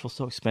 Nashville's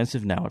so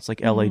expensive now. It's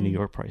like LA, New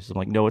York prices. I'm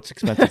like, no, it's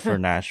expensive for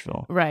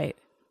Nashville. Right.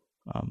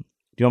 Do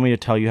you want me to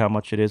tell you how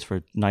much it is for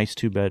a nice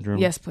 2-bedroom?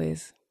 Yes,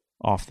 please.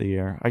 Off the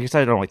air. I guess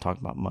I don't like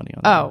talking about money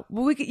on Oh,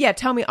 well, we could,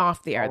 tell me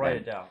off the air. I'll write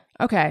then. it down.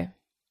 Okay.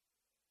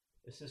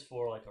 This is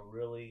for like a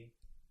really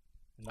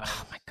nice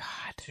Oh my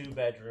God.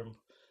 2-bedroom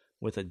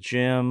with a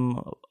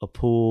gym, a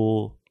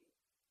pool,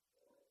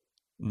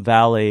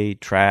 valet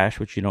trash,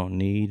 which you don't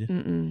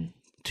need,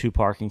 2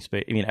 parking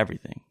space. I mean,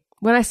 everything.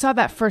 When I saw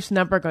that first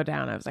number go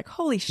down, I was like,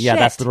 holy shit. Yeah,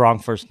 that's the wrong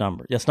first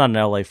number. That's not an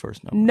LA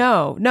first number.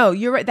 No,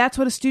 you're right. That's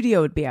what a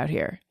studio would be out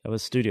here. That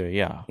was studio,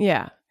 yeah.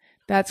 Yeah.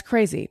 That's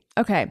crazy.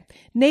 Okay.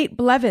 Nate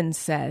Blevins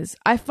says,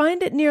 I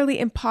find it nearly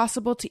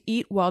impossible to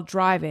eat while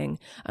driving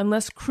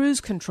unless cruise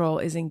control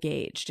is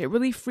engaged. It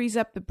really frees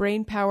up the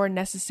brain power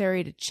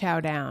necessary to chow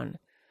down.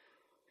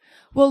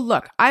 Well,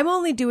 look, I'm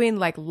only doing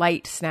like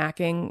light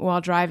snacking while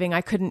driving.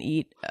 I couldn't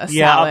eat a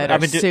salad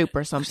or soup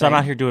or something. So I'm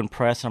out here doing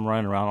press. I'm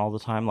running around all the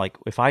time. Like,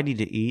 if I need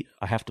to eat,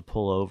 I have to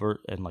pull over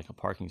in like a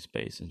parking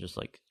space and just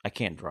like, I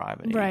can't drive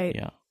and right. eat.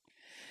 Yeah.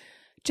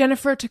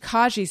 Jennifer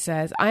Takaji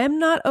says, I am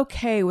not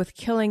okay with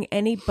killing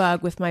any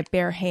bug with my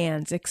bare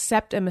hands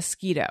except a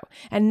mosquito,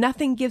 and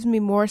nothing gives me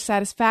more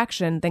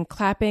satisfaction than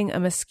clapping a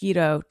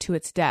mosquito to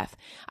its death.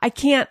 I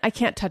can't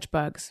touch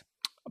bugs.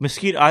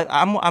 Mosquito,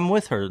 I'm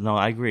with her. No,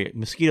 I agree.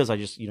 Mosquitoes, I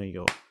just, you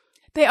go.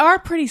 They are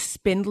pretty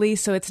spindly,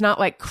 so it's not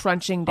like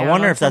crunching down. I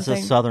wonder on if that's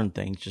something. a southern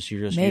thing.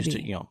 You're just Maybe. used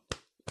to,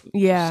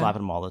 Yeah.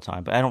 slapping them all the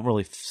time. But I don't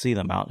really see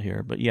them out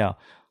here. But yeah, I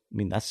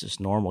mean, that's just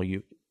normal.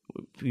 You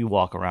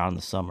walk around in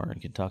the summer in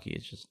Kentucky,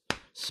 it's just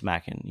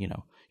smacking, You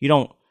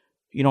don't,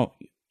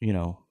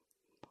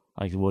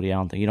 like the Woody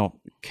Allen thing, you don't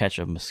catch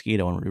a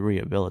mosquito and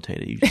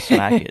rehabilitate it. You just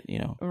smack it,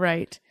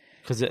 Right.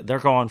 Because they're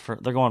going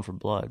for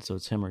blood, so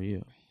it's him or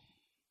you.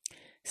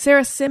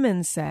 Sarah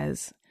Simmons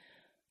says,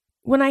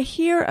 when I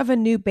hear of a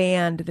new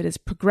band that is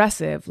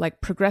progressive,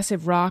 like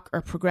progressive rock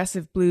or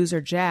progressive blues or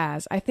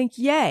jazz, I think,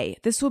 yay,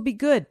 this will be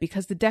good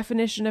because the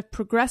definition of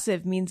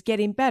progressive means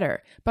getting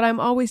better, but I'm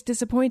always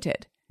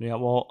disappointed. Yeah,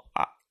 well,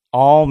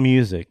 all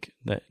music,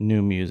 that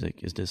new music,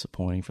 is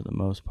disappointing for the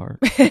most part.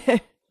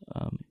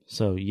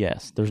 So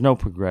yes, there's no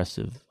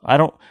progressive. I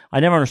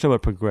never understood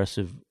what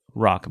progressive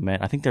rock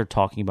meant. I think they're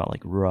talking about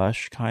like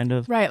Rush, kind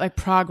of. Right, like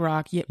prog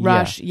rock.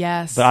 Rush,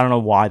 yes. But I don't know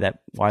why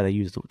they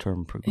use the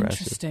term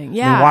progressive. Interesting.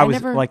 Yeah, I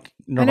mean, like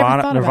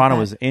Nirvana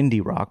was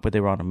indie rock, but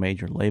they were on a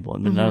major label,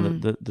 and none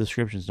of the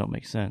descriptions don't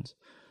make sense.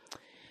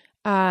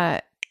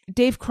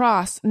 Dave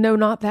Cross, no,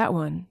 not that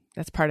one.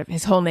 That's part of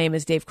his whole name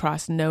is Dave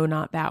Cross. No,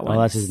 not that one.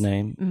 Oh, that's his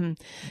name. Mm-hmm.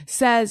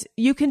 Says,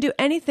 you can do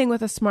anything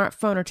with a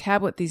smartphone or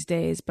tablet these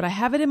days, but I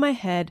have it in my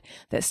head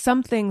that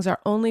some things are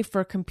only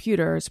for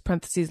computers,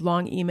 parentheses,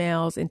 long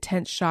emails,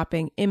 intense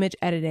shopping, image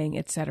editing,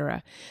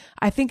 etc.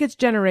 I think it's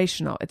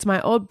generational. It's my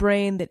old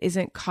brain that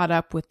isn't caught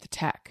up with the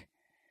tech.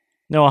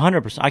 No,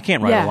 100%. I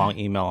can't write a long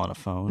email on a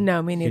phone.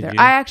 No, me neither.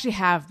 I actually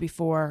have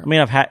before. I mean,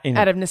 I've had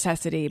out of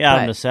necessity. Yeah, out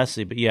of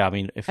necessity. But yeah, I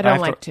mean, if I don't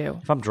like to.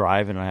 If I'm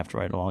driving and I have to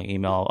write a long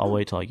email, I'll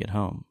wait till I get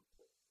home.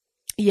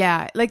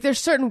 Yeah, like there's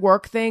certain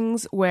work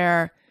things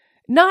where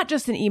not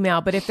just an email,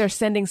 but if they're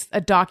sending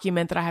a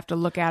document that I have to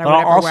look at or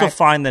whatever. I'll also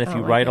find that if you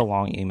write a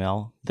long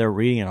email, they're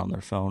reading it on their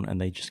phone and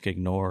they just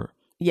ignore.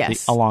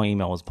 Yes, a long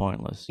email was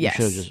pointless. Yes,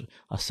 you should have just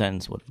a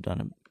sentence would have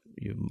done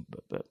it. You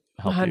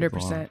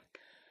 100%.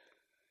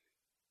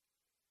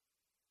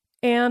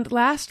 And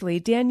lastly,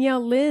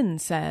 Danielle Lynn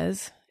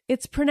says,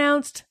 it's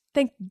pronounced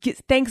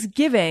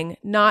Thanksgiving,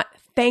 not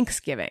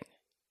Thanksgiving.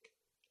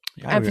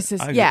 Yeah, Emphasis,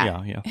 I agree.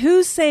 Yeah.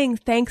 Who's saying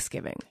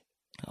Thanksgiving?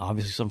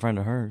 Obviously some friend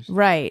of hers.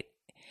 Right.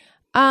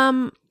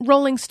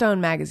 Rolling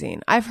Stone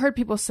magazine. I've heard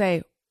people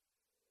say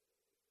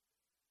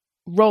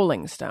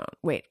Rolling Stone.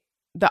 Wait.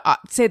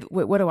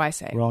 What do I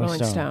say?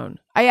 Rolling Stone.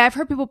 I've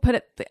heard people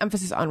put the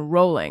emphasis on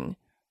rolling.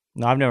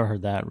 No, I've never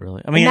heard that,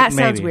 really. I mean, and that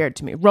sounds weird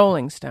to me.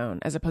 Rolling Stone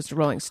as opposed to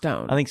Rolling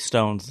Stone. I think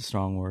stone's the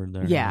strong word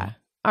there. Yeah.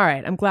 All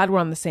right. I'm glad we're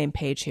on the same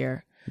page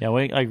here. Yeah,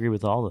 I agree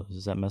with all those.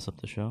 Does that mess up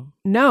the show?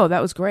 No,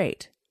 that was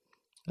great.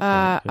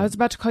 I was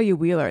about to call you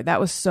Wheeler. That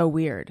was so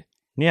weird.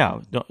 Yeah.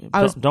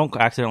 Don't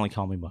accidentally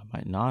call me by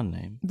my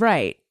non-name.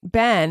 Right.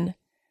 Ben,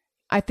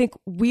 I think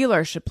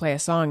Wheeler should play a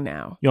song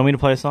now. You want me to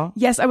play a song?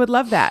 Yes, I would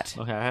love that.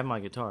 Okay, I have my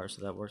guitar,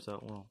 so that works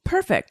out well.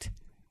 Perfect.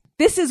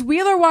 This is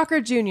Wheeler Walker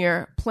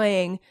Jr.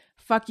 playing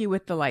Fuck You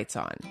With the Lights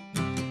On.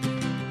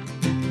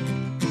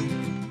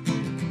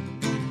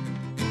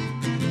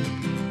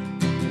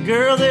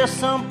 Girl, there's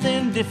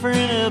something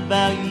different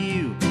about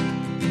you.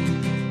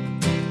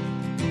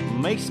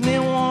 Makes me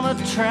want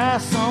to try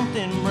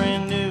something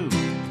brand new.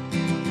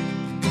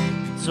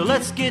 So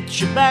let's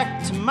get you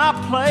back to my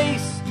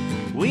place.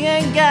 We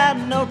ain't got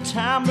no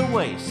time to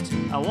waste.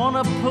 I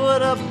want to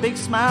put a big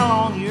smile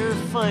on your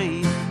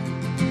face.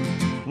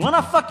 When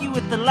I fuck you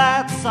with the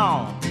lights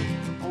on,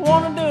 I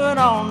want to do it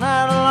all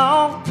night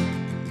long.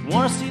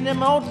 Want to see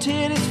them old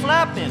titties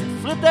flapping.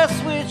 Flip that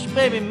switch,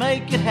 baby,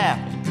 make it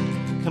happen.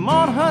 Come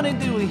on, honey,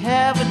 do we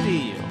have a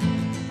deal?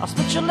 I'll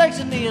split your legs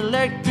in the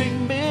electric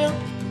bill.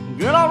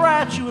 Girl, I'll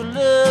write you a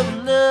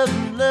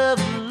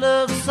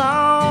love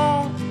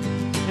song.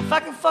 If I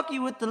can fuck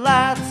you with the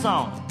lights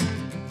on.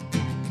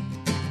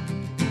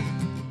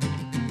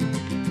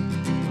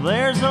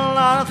 There's a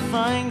lot of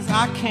things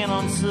I can't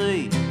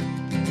unsee.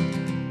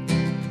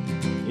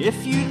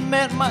 If you'd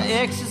met my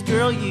exes,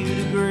 girl,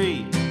 you'd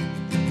agree.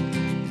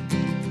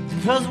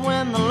 Cause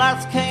when the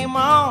lights came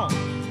on,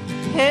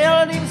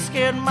 hell, it even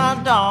scared my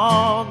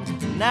dog.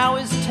 Now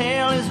his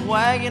tail is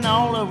wagging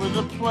all over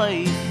the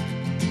place.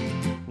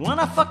 When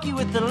I fuck you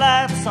with the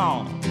lights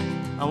on,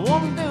 I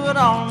wanna do it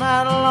all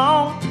night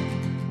long.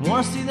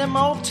 Wanna see them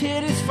old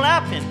titties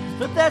flapping.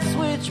 Flip that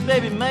switch,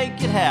 baby,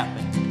 make it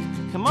happen.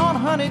 Come on,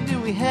 honey, do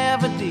we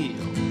have a deal?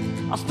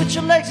 I'll split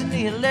your legs in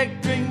the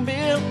electric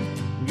bill.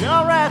 Girl,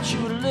 I'll write you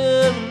a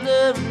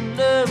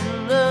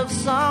love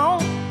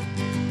song.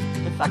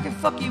 If I can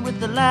fuck you with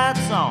the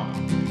lights on.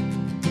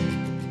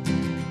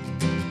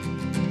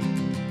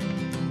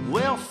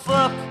 Well,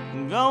 fuck,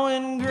 I'm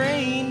going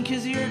green,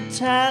 cause you're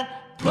tight.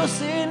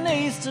 Pussy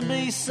needs to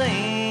be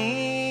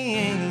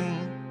seen.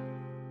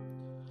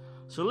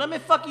 So let me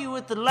fuck you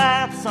with the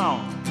lights on.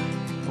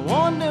 I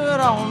wanna do it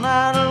all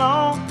night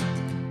long.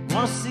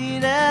 Wanna see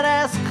that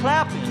ass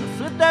clapping.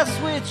 Flip that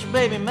switch,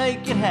 baby,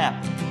 make it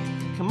happen.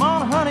 Come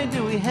on, honey,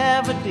 do we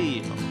have a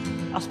deal?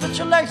 I'll split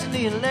your legs to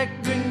the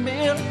electric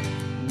bill.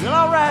 Girl,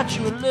 I'll write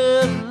you a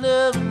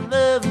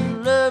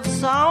love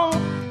song.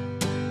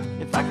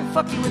 If I can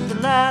fuck you with the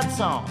lights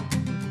on.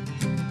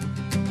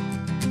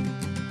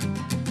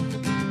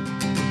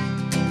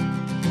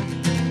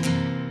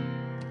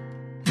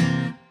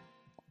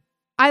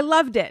 I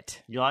loved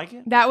it. You like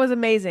it? That was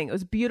amazing. It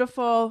was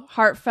beautiful,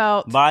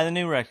 heartfelt. Buy the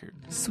new record.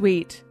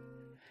 Sweet.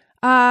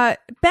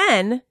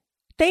 Ben,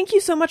 thank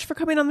you so much for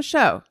coming on the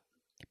show.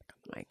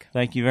 Mike.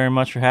 Thank you very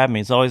much for having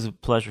me. It's always a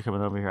pleasure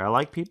coming over here. I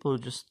like people who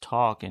just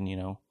talk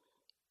and,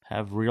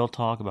 have real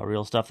talk about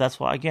real stuff. That's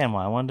why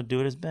I wanted to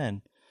do it as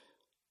Ben.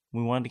 I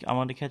wanted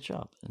to catch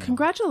up.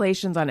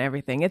 Congratulations on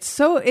everything. It's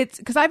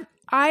because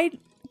I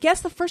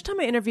guess the first time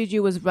I interviewed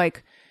you was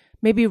like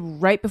maybe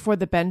right before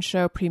the Ben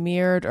show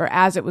premiered or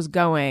as it was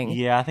going.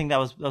 Yeah, I think that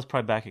was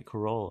probably back at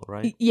Corolla,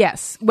 right?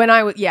 Yes,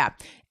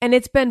 and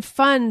it's been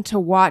fun to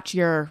watch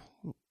your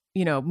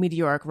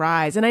meteoric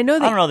rise. And I know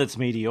that I don't know that it's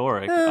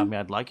meteoric. I mean,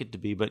 I'd like it to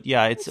be, but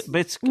yeah, it's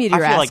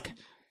meteoric. I feel like,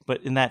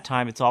 but in that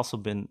time, it's also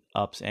been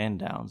ups and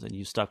downs, and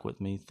you stuck with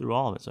me through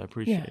all of it, so I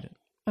appreciate it.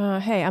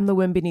 Hey, I'm the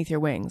wind beneath your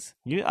wings.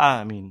 You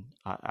want me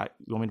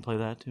to play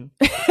that too?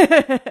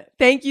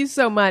 Thank you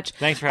so much.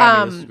 Thanks for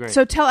having me. This is great.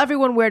 So tell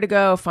everyone where to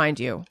go find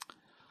you.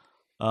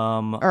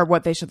 Or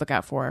what they should look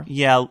out for.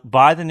 Yeah,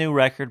 buy the new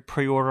record,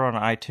 pre-order on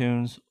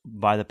iTunes,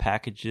 buy the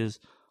packages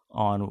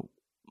on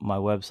my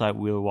website,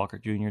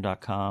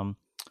 wheelerwalkerjr.com.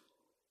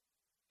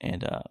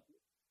 And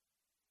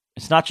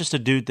it's not just a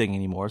dude thing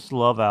anymore. It's a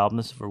love album.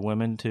 This is for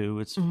women too.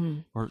 It's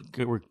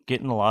we're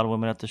getting a lot of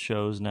women at the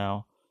shows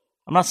now.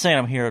 I'm not saying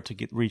I'm here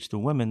to reach the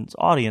women's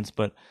audience,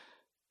 but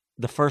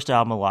the first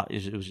album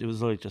it was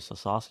really just a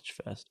sausage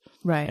fest,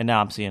 right? And now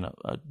I'm seeing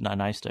a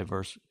nice,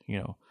 diverse,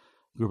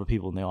 group of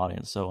people in the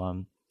audience.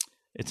 So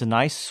it's a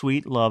nice,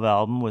 sweet love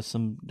album with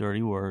some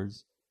dirty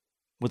words,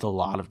 with a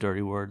lot of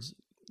dirty words.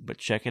 But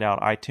check it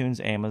out.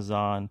 iTunes,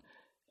 Amazon,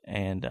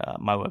 and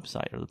my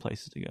website are the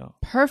places to go.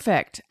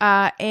 Perfect.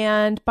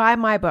 And buy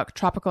my book,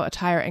 Tropical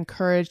Attire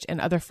Encouraged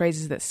and Other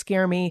Phrases That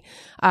Scare Me.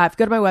 If you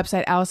go to my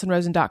website,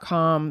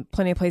 AllisonRosen.com,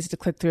 plenty of places to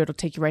click through. It'll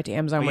take you right to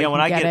Amazon.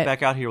 When I get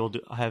back out here, I'll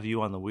have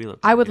you on the Wheeler podcast.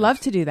 I would love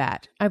to do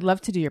that. I'd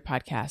love to do your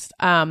podcast.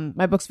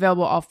 My book's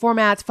available all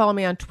formats. Follow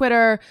me on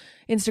Twitter,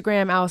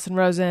 Instagram, Allison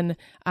Rosen.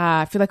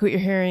 If you like what you're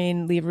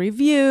hearing, leave a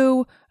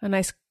review.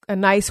 A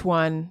nice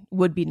one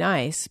would be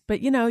nice.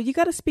 But, you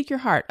got to speak your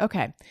heart.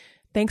 Okay.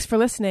 Thanks for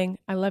listening.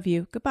 I love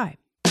you. Goodbye.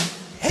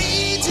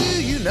 Hey,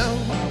 do you know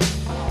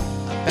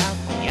about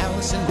the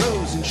Allison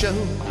Rosen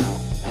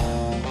Show?